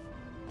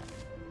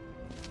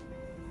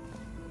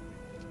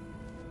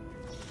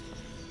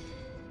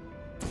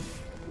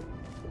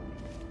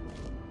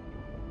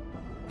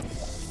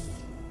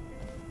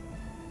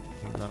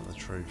 The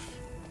truth.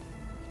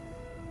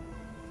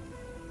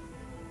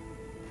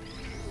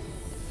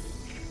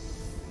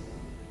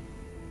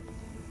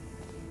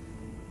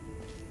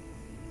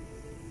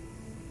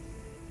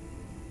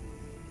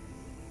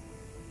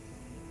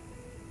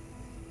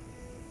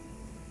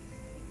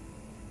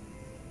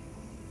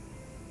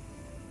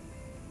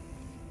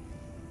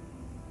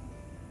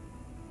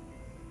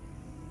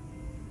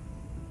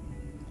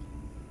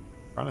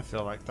 I kind of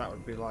feel like that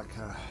would be like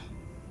a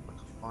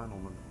final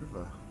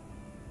maneuver.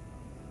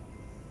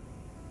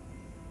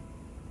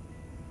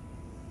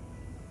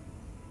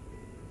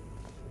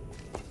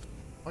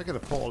 If I get a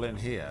portal in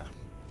here,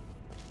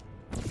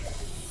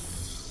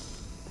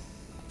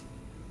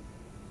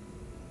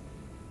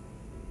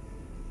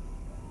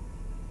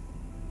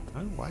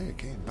 No way of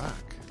getting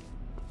back.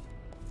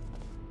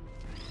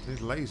 I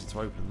need a laser to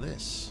open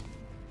this.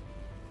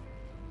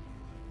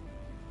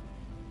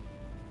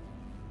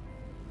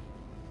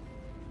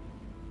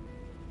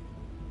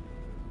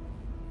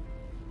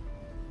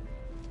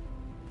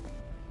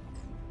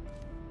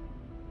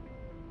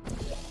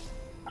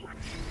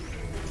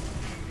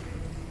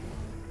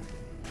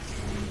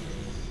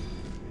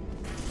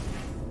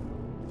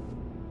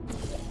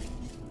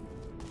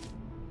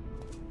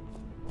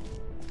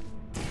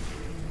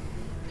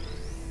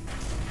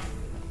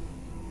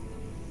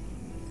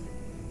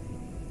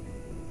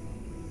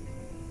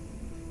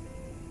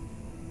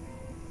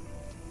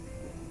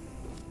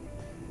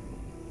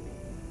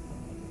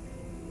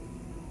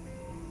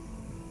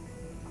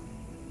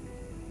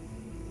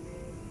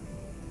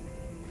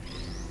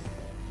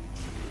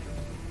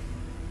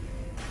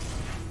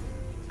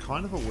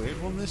 Kind of a weird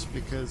one, this,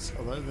 because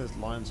although there's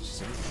lines of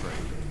symmetry,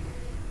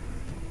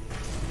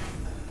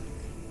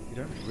 you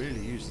don't really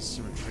use the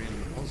symmetry in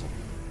the puzzle.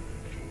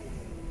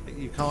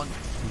 You can't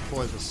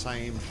employ the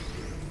same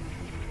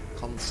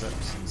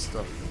concepts and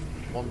stuff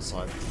one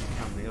side that you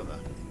can the other.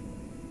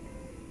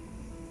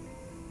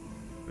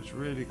 It's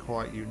really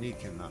quite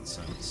unique in that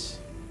sense.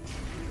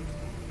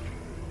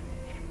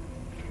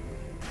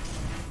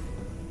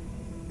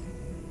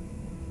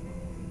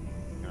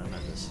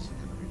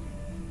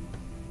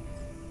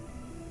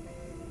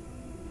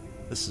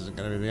 This isn't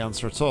going to be the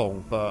answer at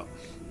all, but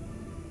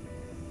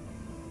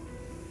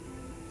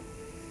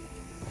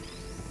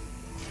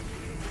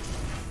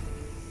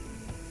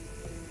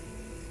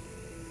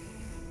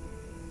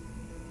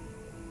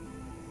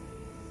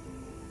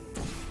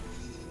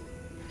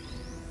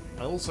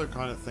I also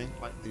kind of think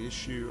like the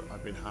issue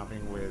I've been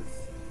having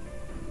with,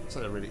 I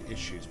say they're really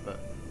issues, but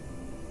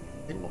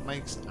I think what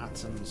makes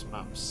Atom's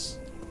maps,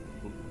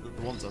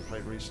 the ones I've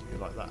played recently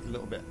like that, a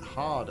little bit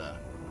harder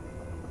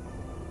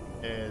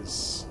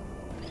is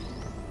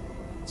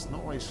it's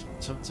not always,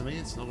 to me,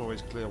 it's not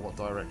always clear what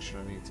direction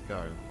I need to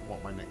go,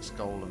 what my next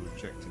goal and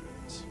objective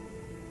is.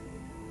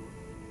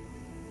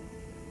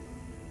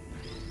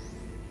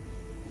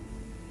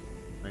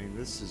 I mean,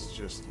 this is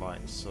just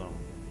like some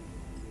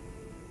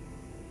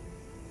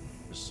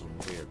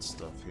weird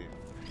stuff here.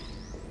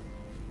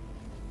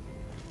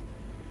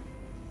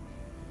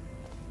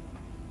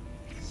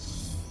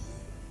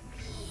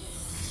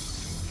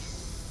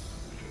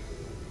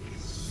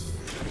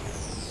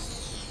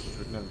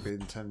 Never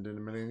been intended in a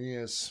million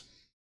years.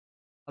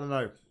 I don't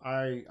know.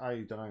 I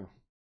don't know.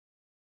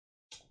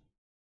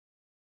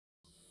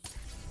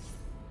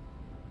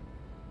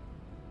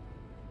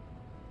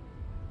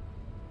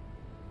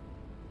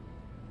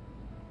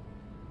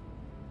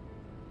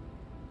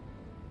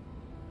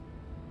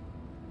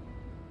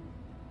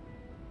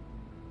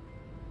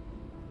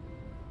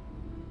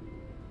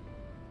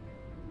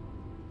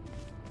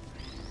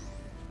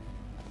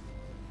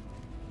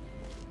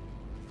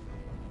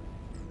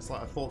 It's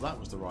like I thought that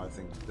was the right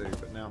thing to do,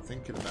 but now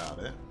thinking about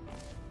it,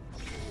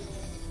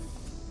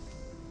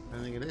 I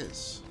don't think it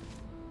is.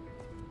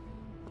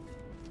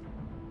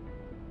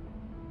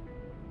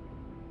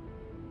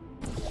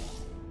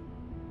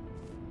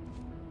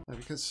 No,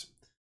 because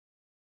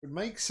it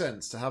makes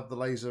sense to have the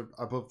laser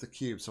above the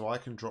cube so I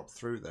can drop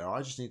through there.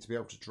 I just need to be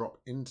able to drop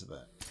into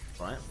there,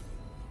 right?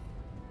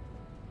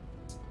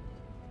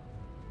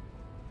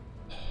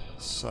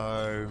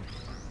 So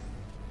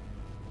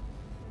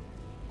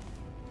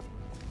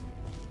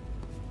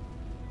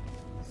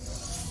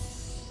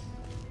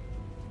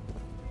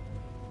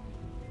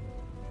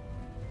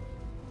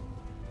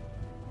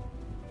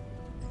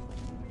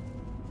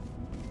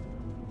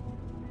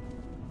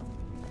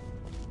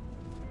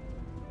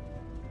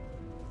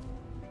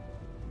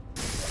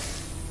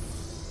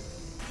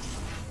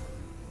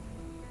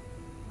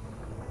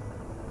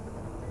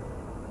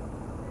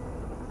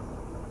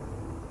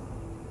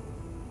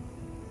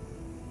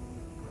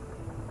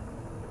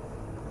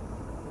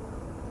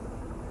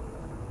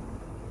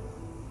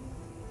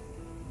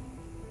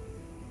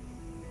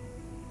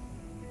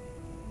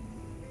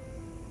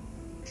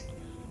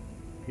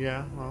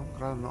yeah, well,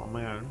 glad I'm not on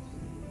my own.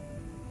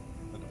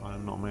 But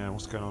I'm not on my own.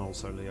 What's going on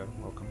also, Leo?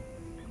 Welcome.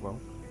 Well.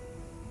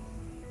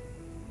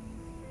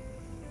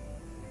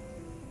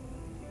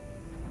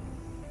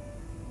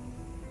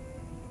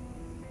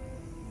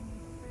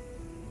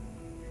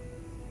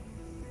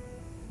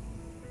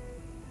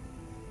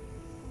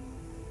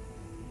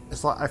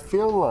 It's like I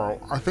feel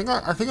like I think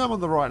I'm on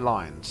the right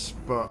lines,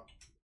 but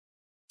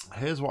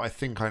here's what I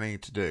think I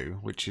need to do,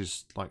 which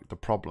is like the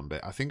problem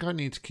bit. I think I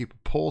need to keep a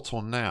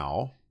portal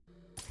now.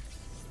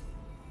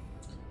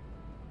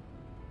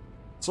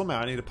 Somehow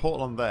I need a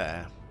portal on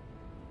there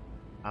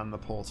and the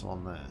portal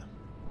on there.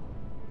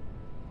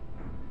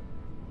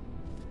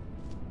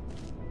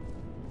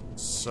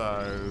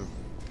 So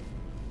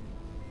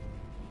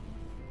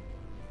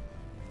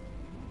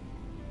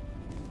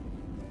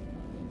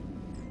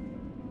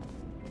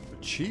to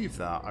achieve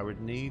that, I would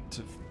need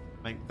to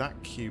make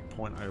that cube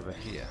point over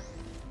here.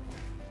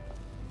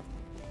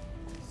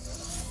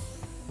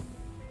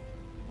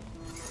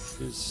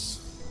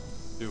 Is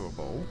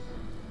doable.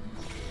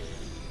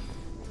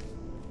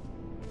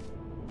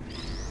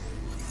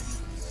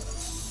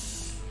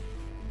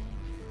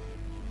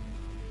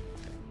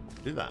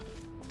 Do that.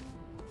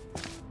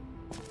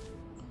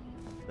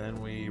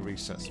 Then we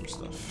reset some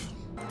stuff.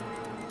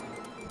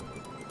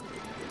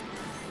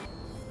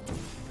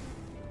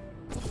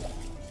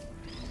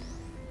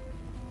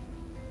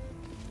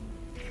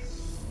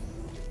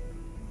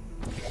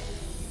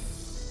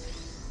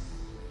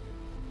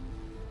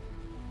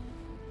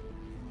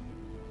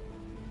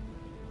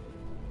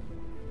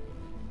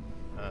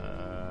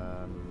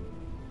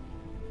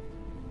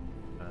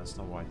 That's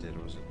not what I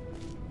did, was it?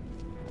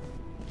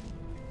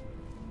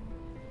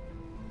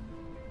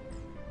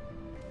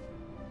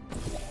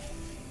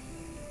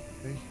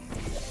 Okay.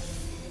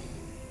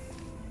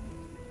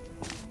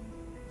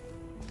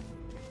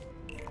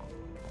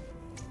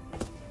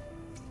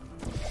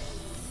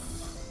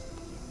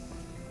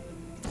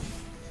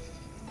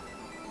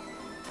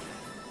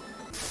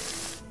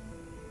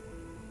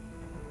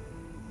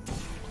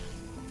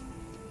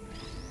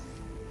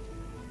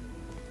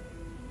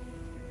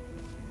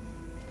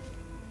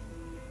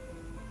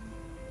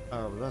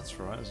 Oh, but that's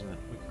right, isn't it?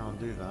 We can't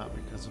do that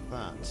because of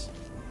that.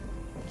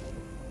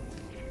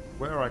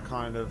 Where I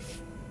kind of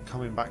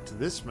coming back to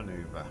this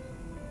maneuver.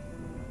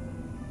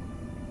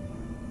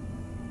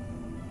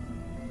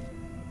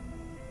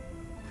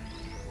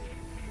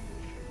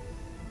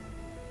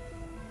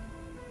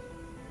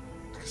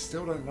 I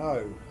still don't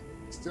know.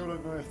 Still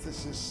don't know if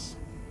this is...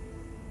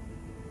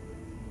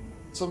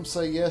 Some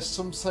say yes,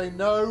 some say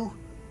no.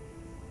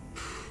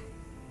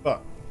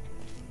 But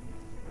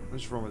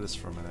let's run with this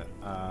for a minute.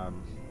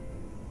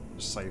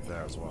 Just save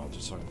there as well,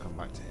 just so I can come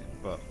back to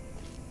it. But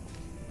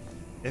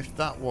if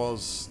that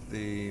was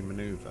the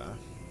maneuver,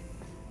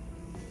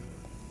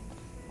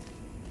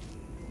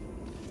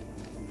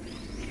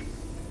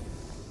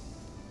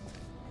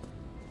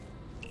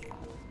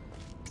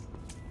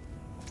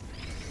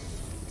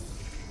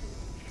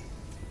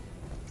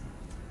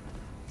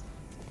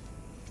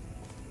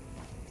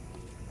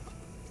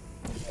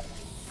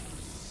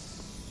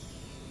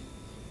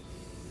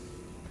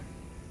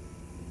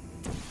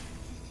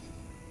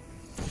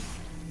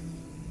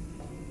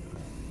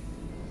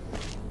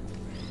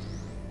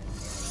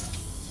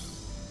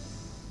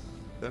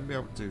 then be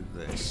able to do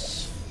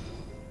this.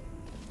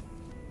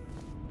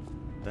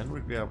 Then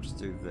we'd be able to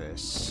do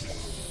this.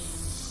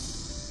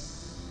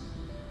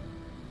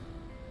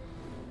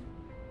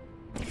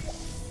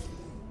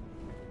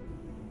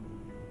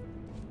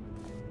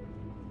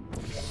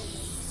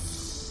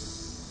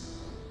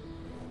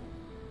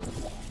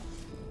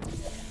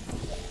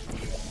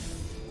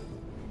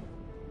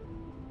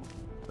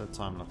 Third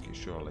time lucky,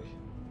 surely.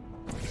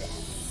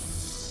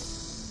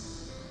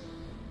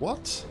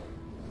 What?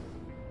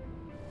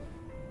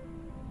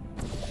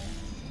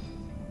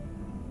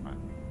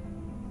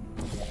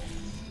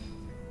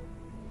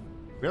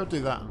 Be able to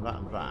do that and that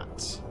and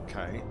that.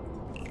 Okay.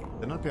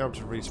 Then I'd be able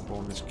to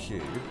respawn this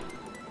cube.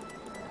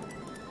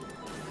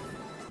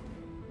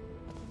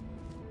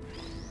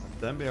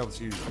 Then be able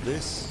to use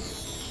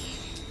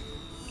this.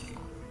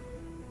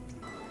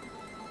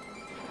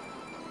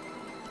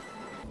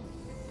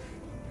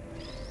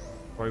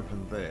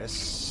 Open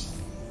this.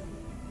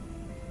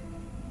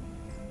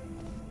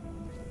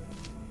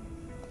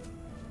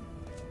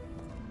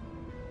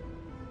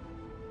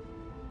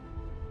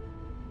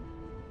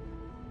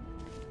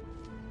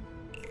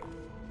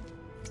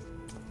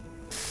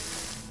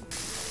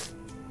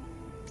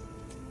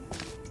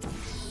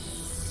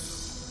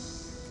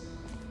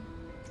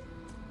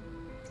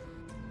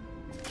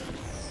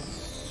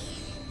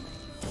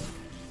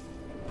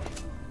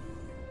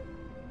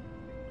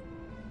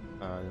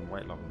 Didn't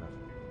wait long enough.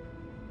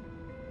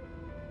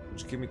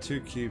 Just give me 2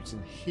 cubes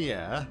in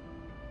here.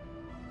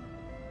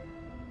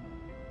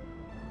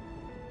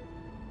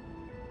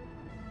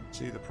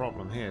 See the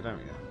problem here, don't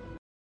you?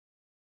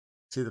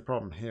 See the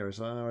problem here is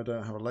I know I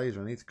don't have a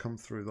laser. I need to come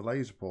through the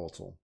laser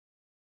portal.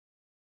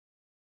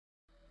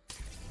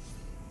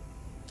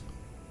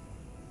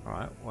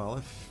 Alright, well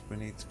if we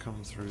need to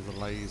come through the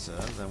laser,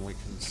 then we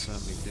can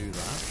certainly do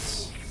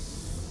that.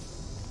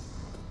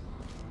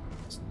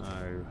 There's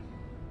no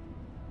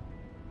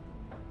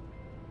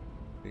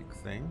big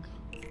thing.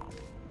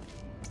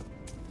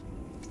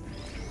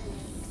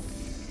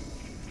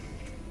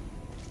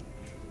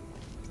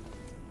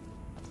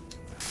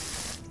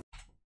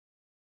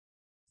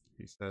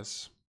 He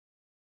says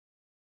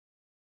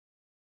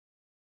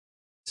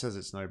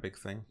it's no big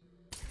thing.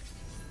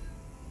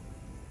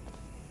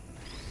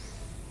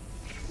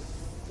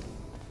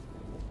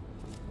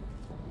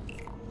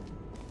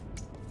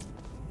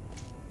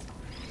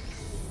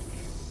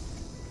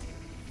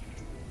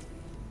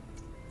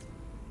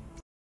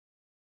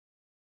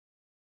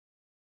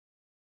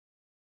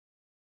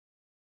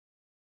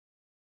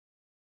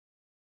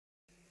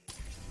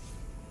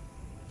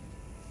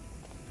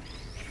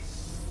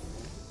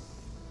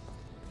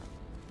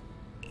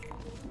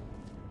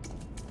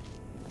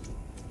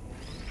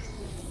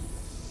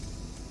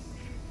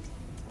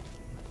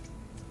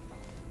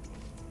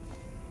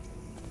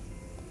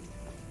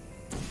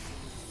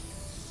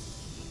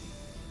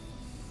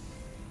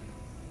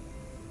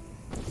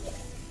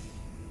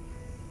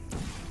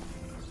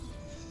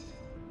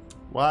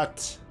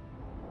 What?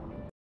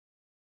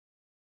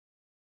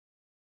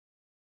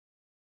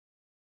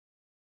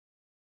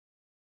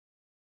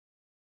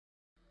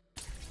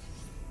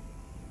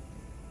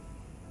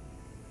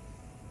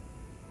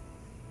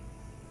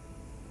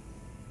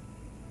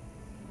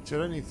 See, I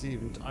don't need to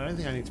even. I don't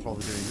think I need to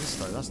bother doing this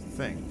though. That's the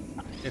thing.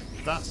 If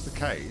that's the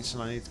case,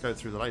 and I need to go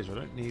through the laser, I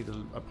don't need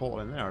a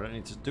portal in there. I don't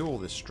need to do all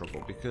this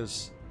struggle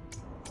because.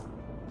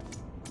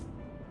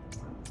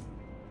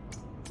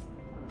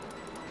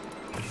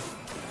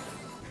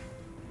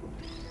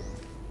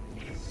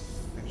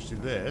 Let's do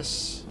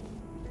this.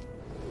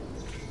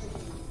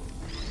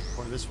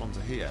 Point this one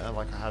to here,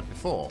 like I had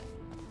before.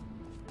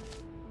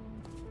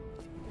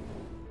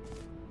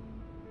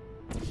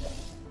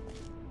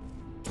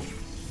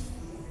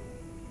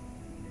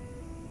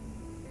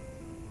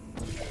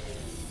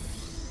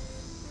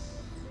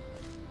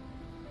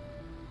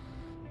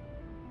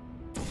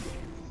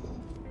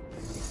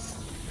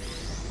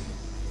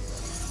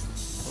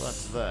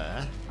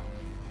 There.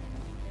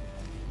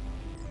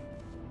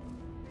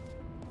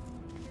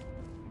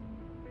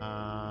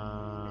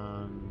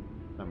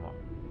 Then what?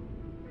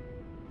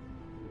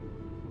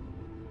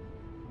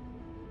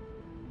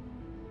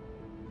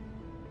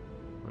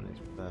 What is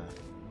there?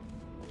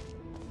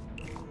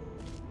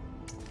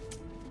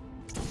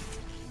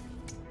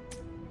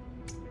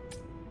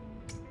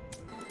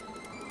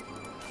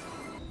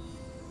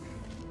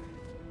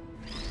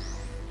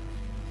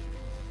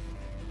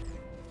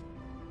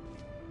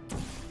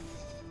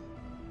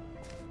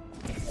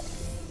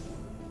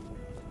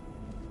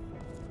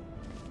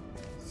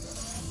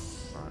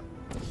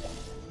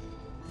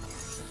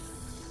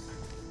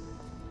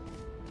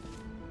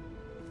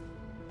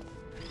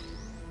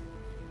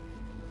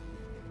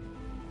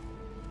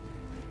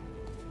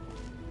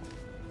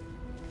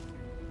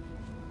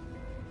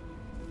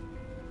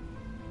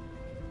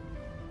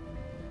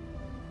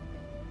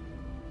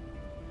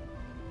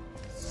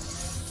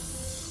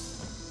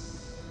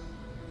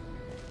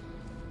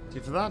 See,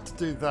 for that to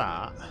do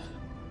that,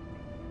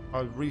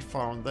 I would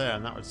refire on there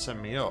and that would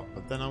send me up,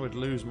 but then I would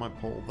lose my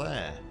portal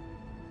there.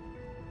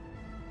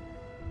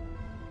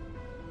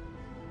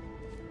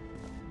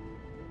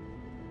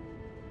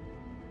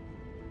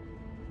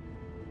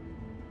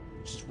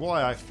 Which is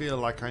why I feel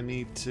like I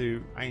need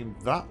to aim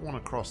that one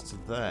across to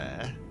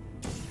there.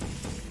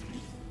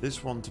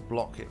 This one to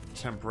block it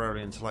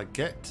temporarily until I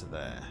get to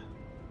there.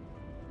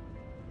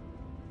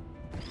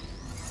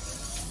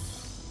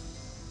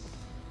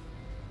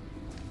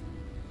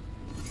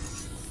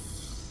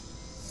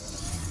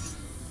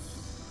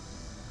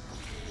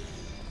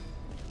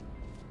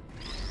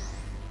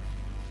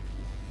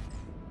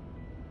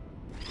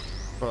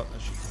 But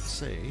as you can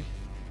see,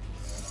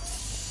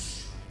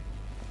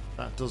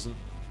 that doesn't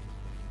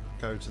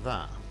go to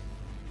that.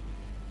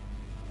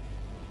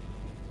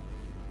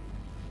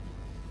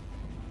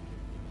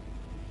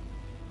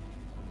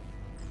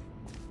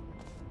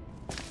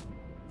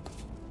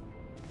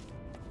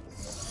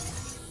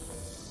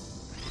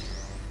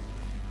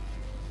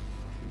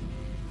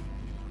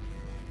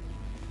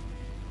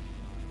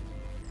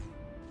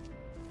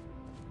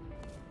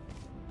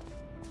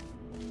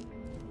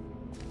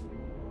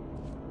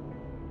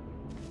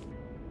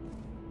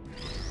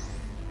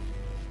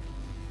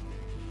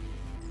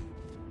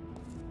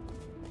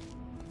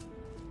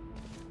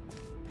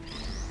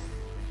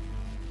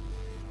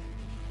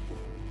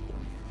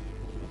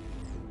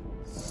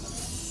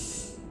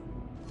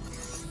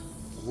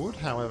 Would,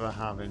 however,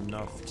 have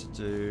enough to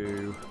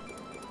do.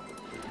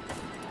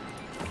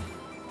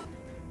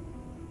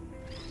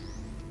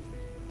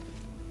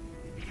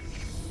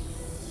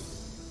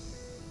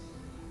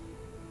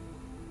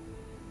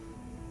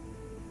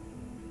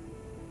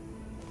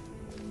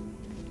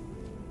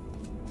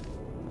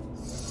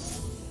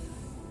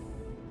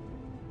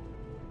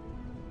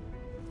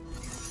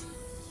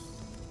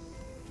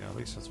 Yeah, at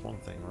least that's one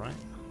thing, right?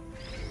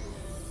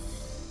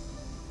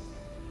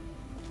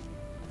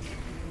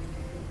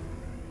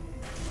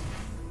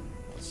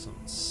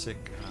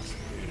 Sick ass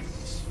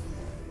games.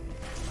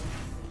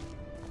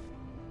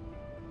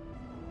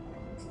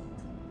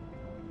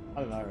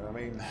 I don't know, I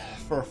mean,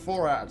 for a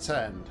 4 out of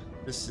 10,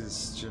 this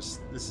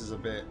is a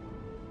bit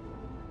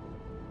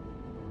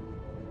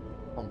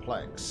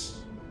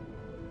complex.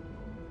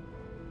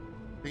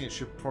 I think it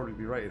should probably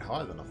be rated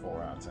higher than a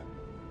 4 out of 10.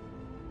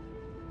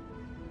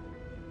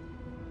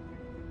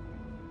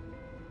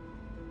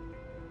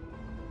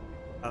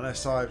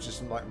 Unless I've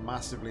just like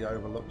massively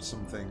overlooked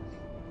something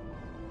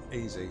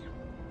easy.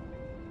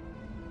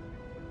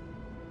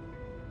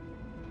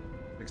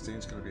 16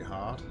 is going to be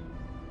hard.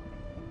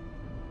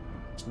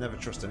 Just never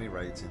trust any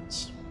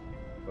ratings.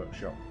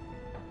 Workshop.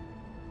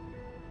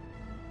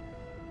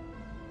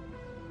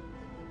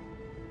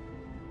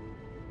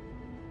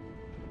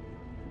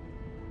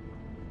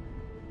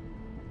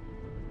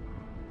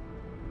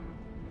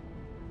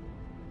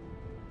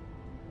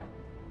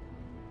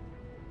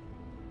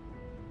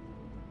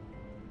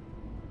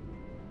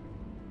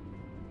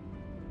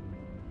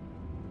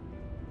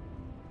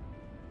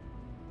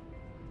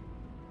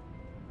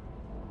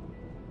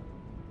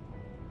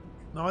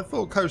 Now, I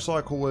thought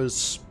CoCycle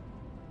was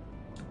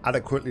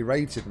adequately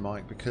rated,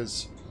 Mike,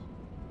 because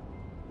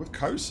with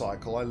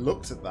CoCycle, I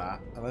looked at that,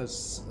 and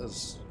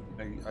as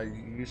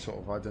you sort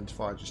of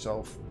identified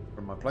yourself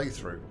from my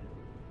playthrough,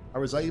 I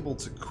was able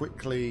to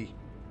quickly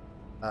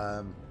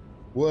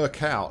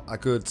work out a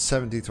good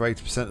 70 to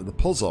 80% of the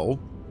puzzle,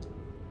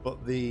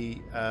 but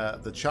the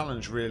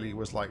challenge really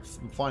was like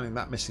finding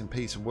that missing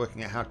piece and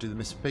working out how to do the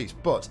missing piece.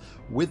 But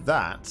with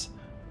that,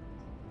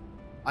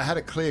 I had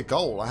a clear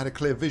goal. I had a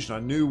clear vision. I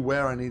knew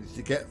where I needed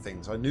to get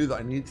things. I knew that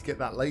I needed to get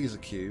that laser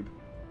cube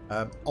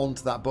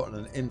onto that button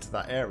and into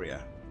that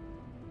area.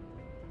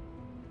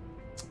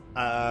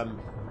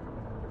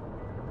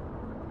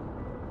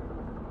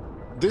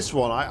 This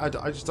one, I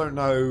just don't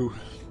know.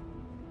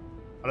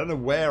 I don't know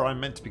where I'm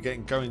meant to be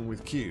going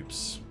with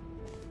cubes.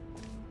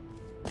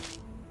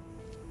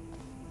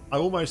 I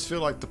almost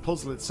feel like the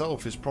puzzle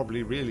itself is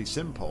probably really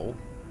simple,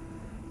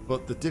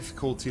 but the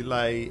difficulty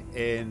lay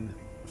in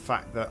the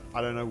fact that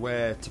I don't know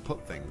where to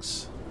put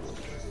things.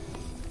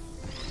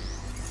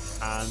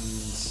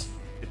 And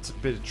it's a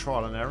bit of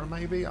trial and error,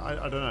 maybe?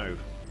 I don't know.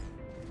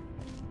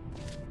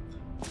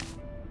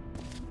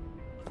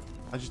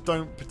 I just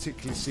don't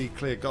particularly see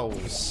clear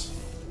goals.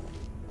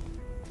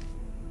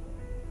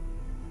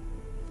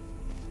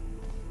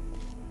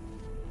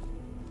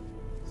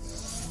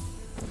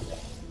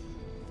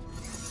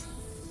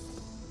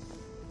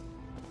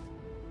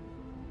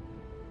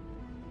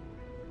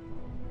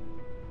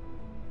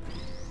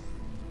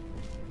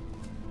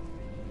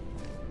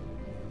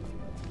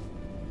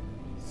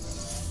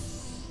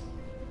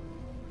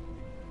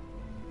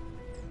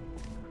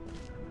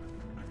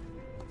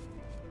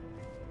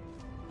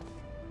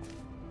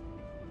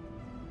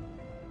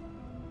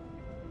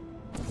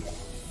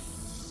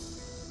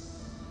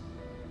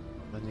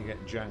 Then you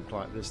get jank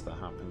like this that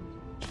happens.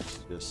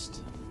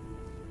 Just...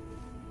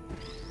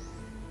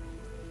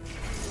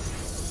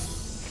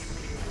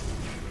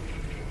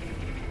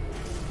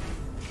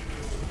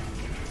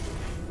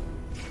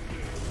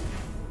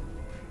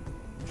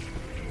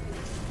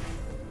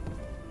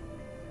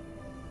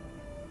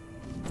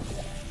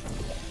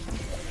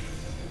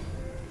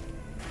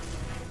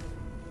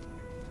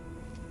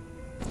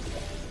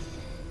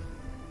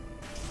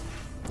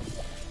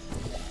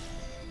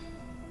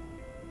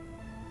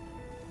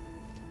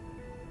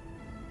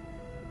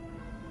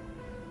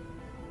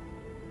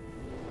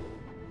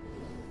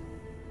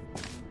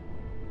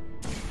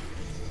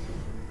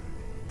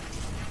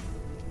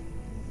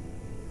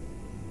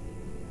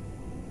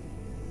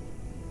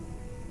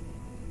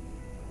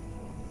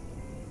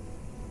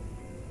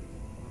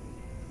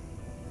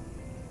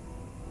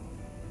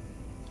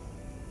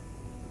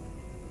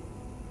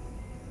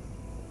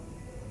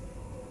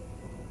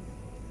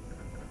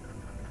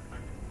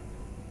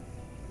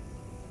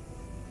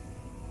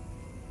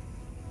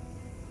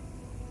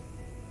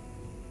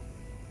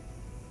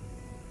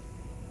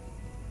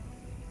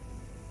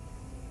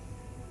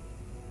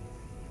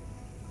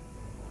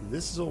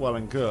 This is all well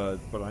and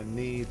good, but I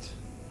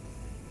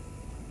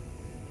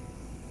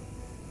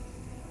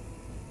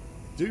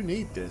do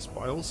need this,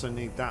 but I also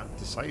need that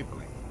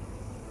disabling.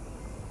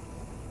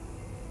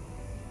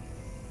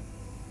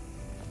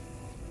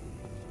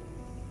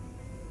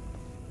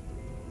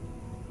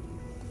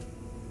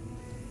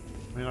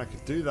 I mean, I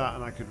could do that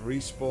and I could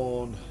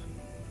respawn.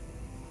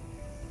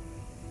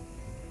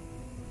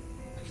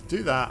 I could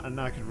do that and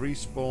I could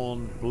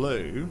respawn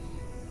blue.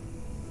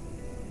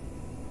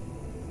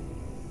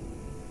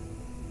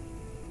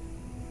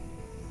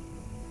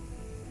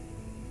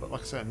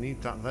 Like I said, I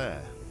need that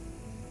there.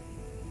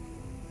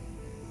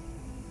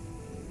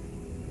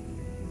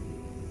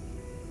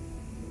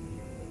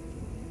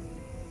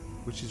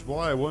 Which is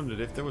why I wondered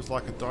if there was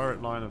like a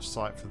direct line of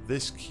sight for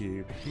this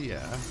cube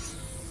here.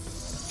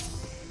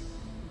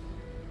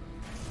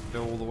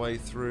 Go all the way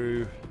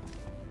through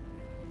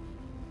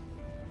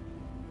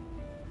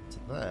to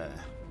there.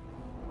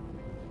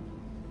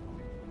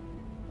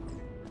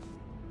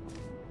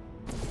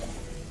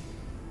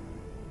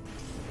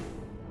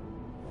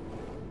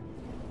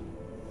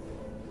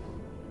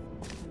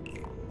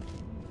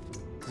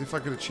 If I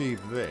could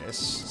achieve this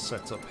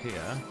set up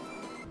here,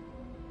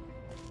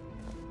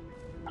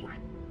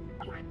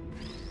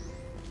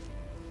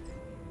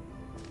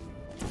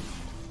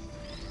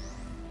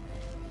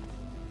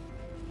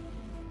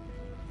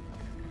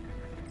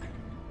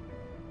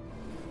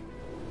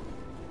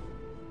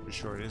 pretty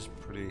sure it is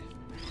pretty.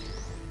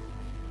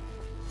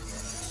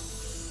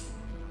 If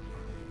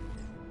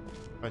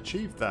I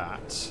achieve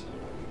that,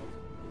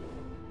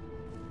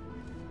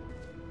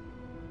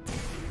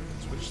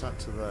 switch that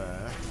to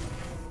there.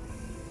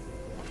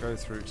 Go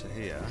through to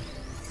here,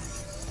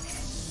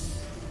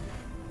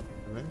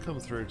 and then come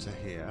through to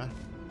here,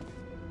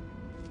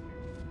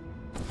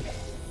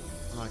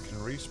 and I can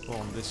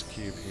respawn this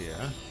cube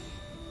here.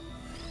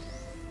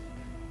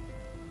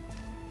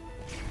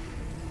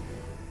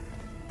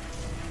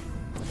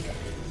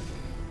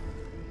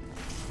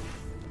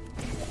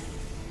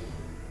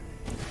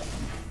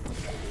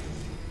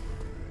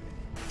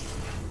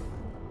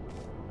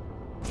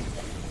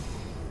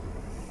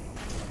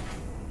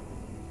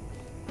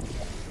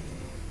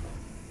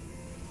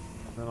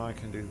 Then I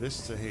can do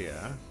this to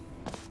here.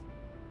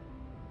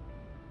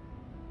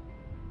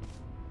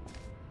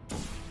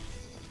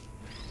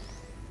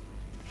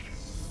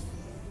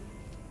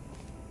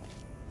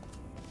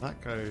 That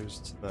goes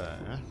to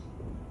there.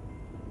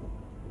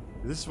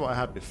 This is what I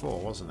had before,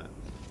 wasn't it?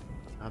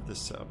 I had this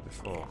set up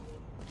before.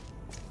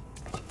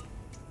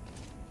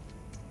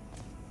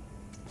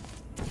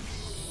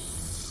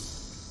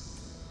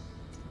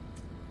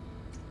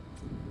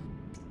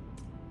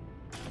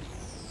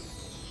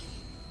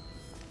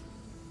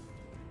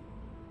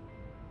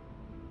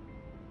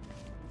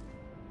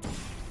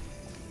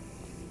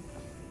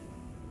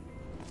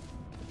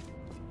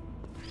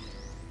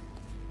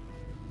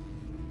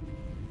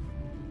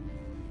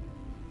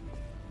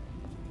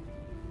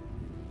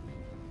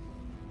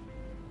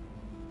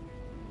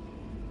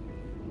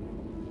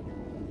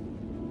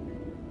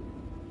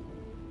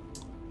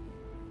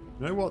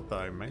 You know what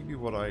though? Maybe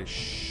what I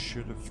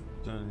should have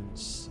done.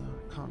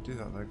 I can't do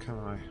that though, can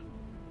I?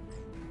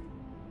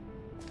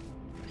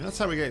 That's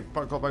how we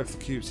got both the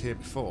cubes here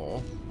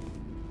before.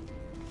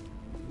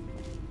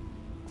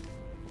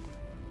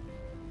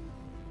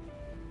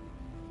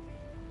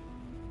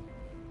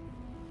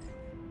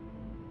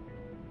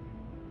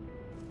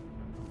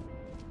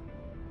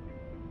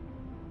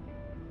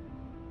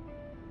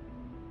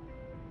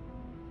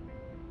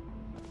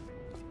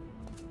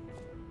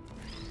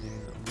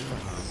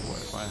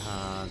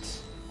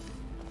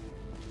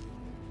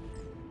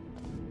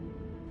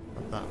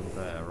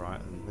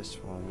 This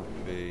one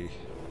would be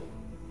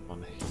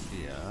on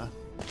here.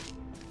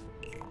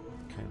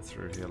 Came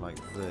through here like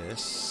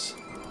this.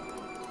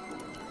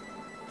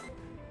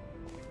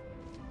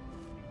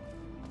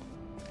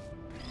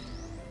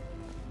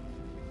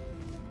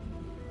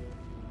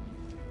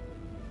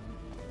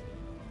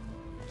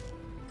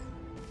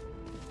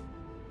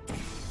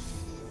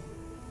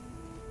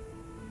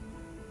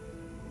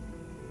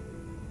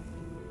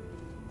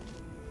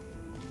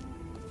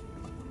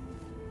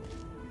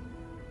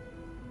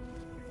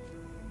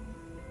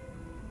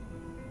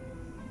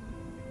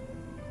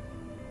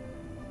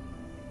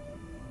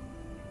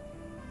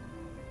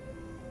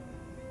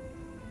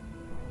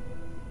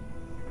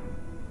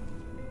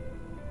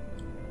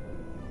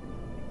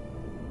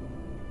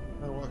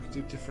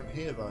 Do different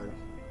here though.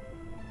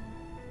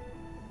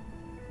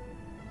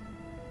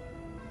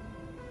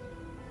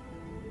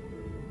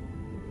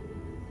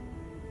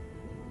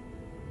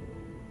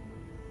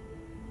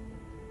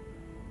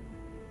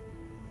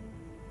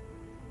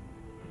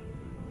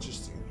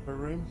 Just the intro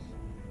room?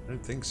 I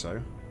don't think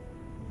so.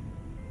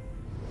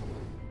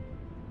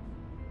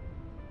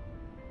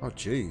 Oh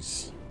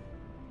jeez.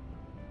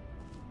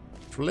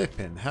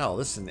 Flipping hell,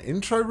 this is an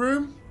intro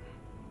room?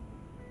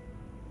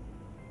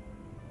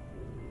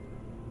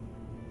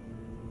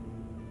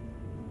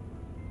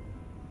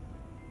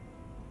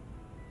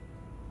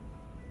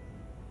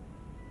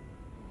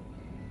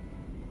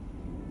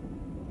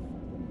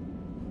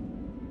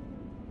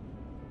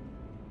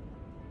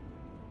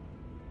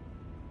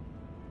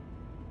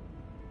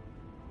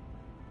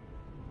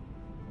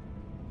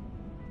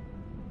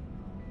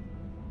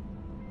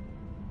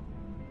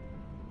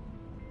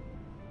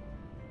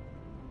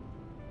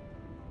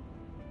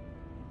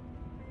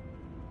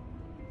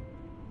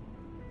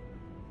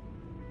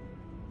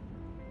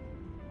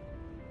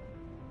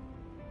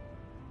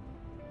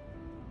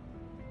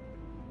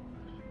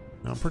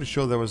 I'm pretty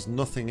sure there was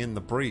nothing in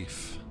the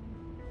brief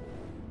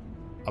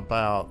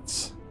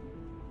about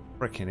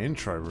frickin'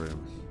 intro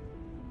room.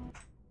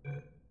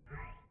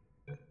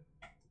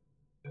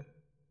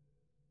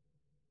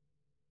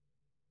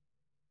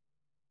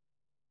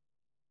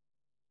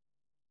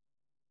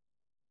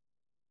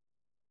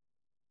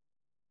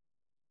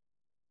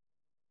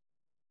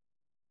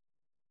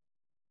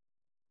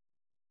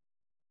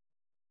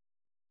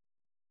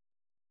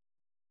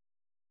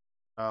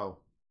 Oh,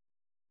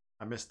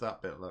 I missed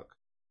that bit, look.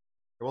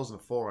 It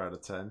wasn't a 4 out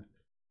of 10.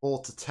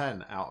 4 to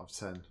 10 out of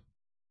 10.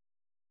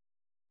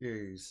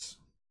 Jeez.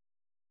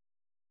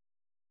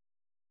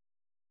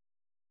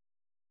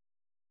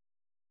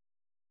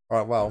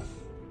 Alright, well,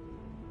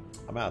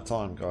 I'm out of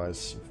time,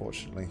 guys,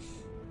 unfortunately.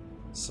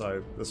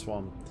 So, this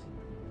one...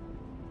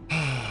 you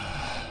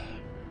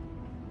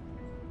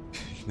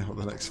know what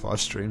the next 5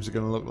 streams are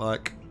going to look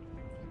like.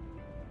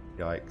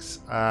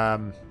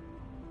 Yikes.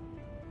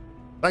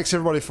 Thanks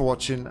everybody for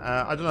watching.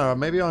 I don't know,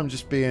 maybe I'm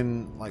just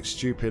being like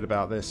stupid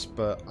about this,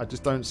 but I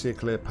just don't see a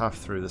clear path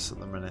through this at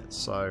the minute.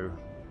 So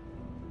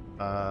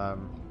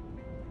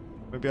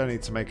maybe I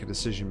need to make a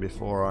decision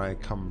before I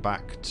come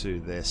back to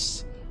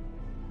this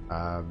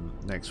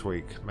next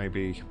week.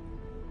 Maybe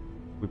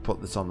we put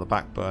this on the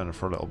back burner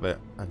for a little bit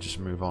and just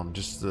move on.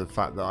 Just the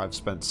fact that I've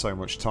spent so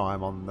much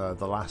time on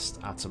the last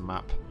Atom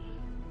map.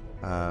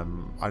 I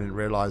didn't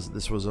realise that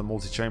this was a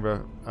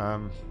multi-chamber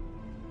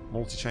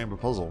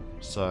puzzle,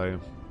 so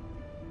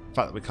the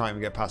fact that we can't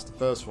even get past the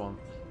first one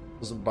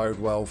doesn't bode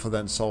well for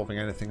then solving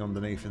anything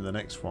underneath in the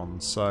next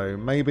one. So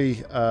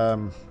maybe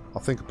I'll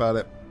think about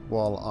it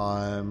while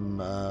I'm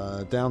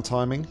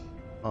downtiming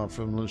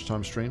from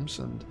lunchtime streams,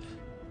 and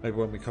maybe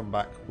when we come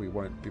back we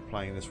won't be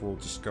playing this. We'll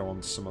just go on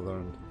to some other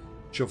and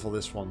shuffle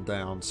this one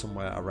down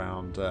somewhere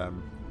around the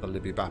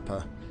Libby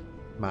Bapper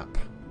map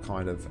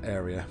kind of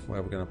area,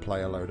 where we're going to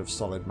play a load of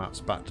solid maps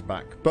back to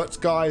back.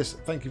 But guys,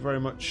 thank you very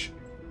much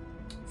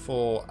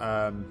for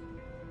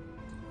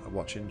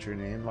watching,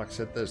 tuning in. Like I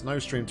said, there's no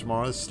stream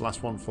tomorrow. This is the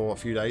last one for a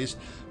few days.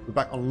 We're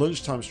back on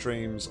lunchtime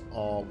streams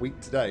a week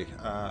today.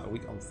 A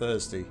week on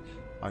Thursday,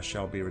 I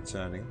shall be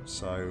returning.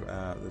 So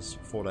there's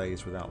 4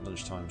 days without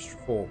lunchtime,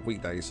 4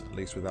 weekdays at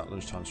least without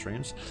lunchtime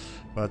streams.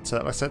 But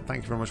like I said,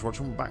 thank you very much for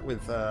watching. We're back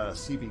with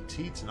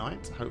CBT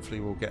tonight. Hopefully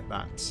we'll get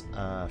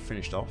that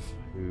finished off.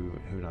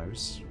 Who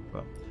knows?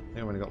 But I think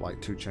I've only got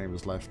like 2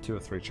 chambers left, 2 or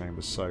 3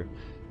 chambers. So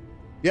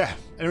yeah.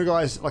 Anyway,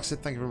 guys, like I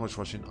said, thank you very much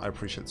for watching. I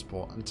appreciate the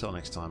support. Until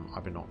next time,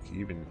 I've been Nock.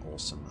 You've been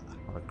awesome.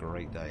 Have a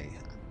great day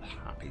and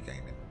happy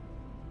gaming.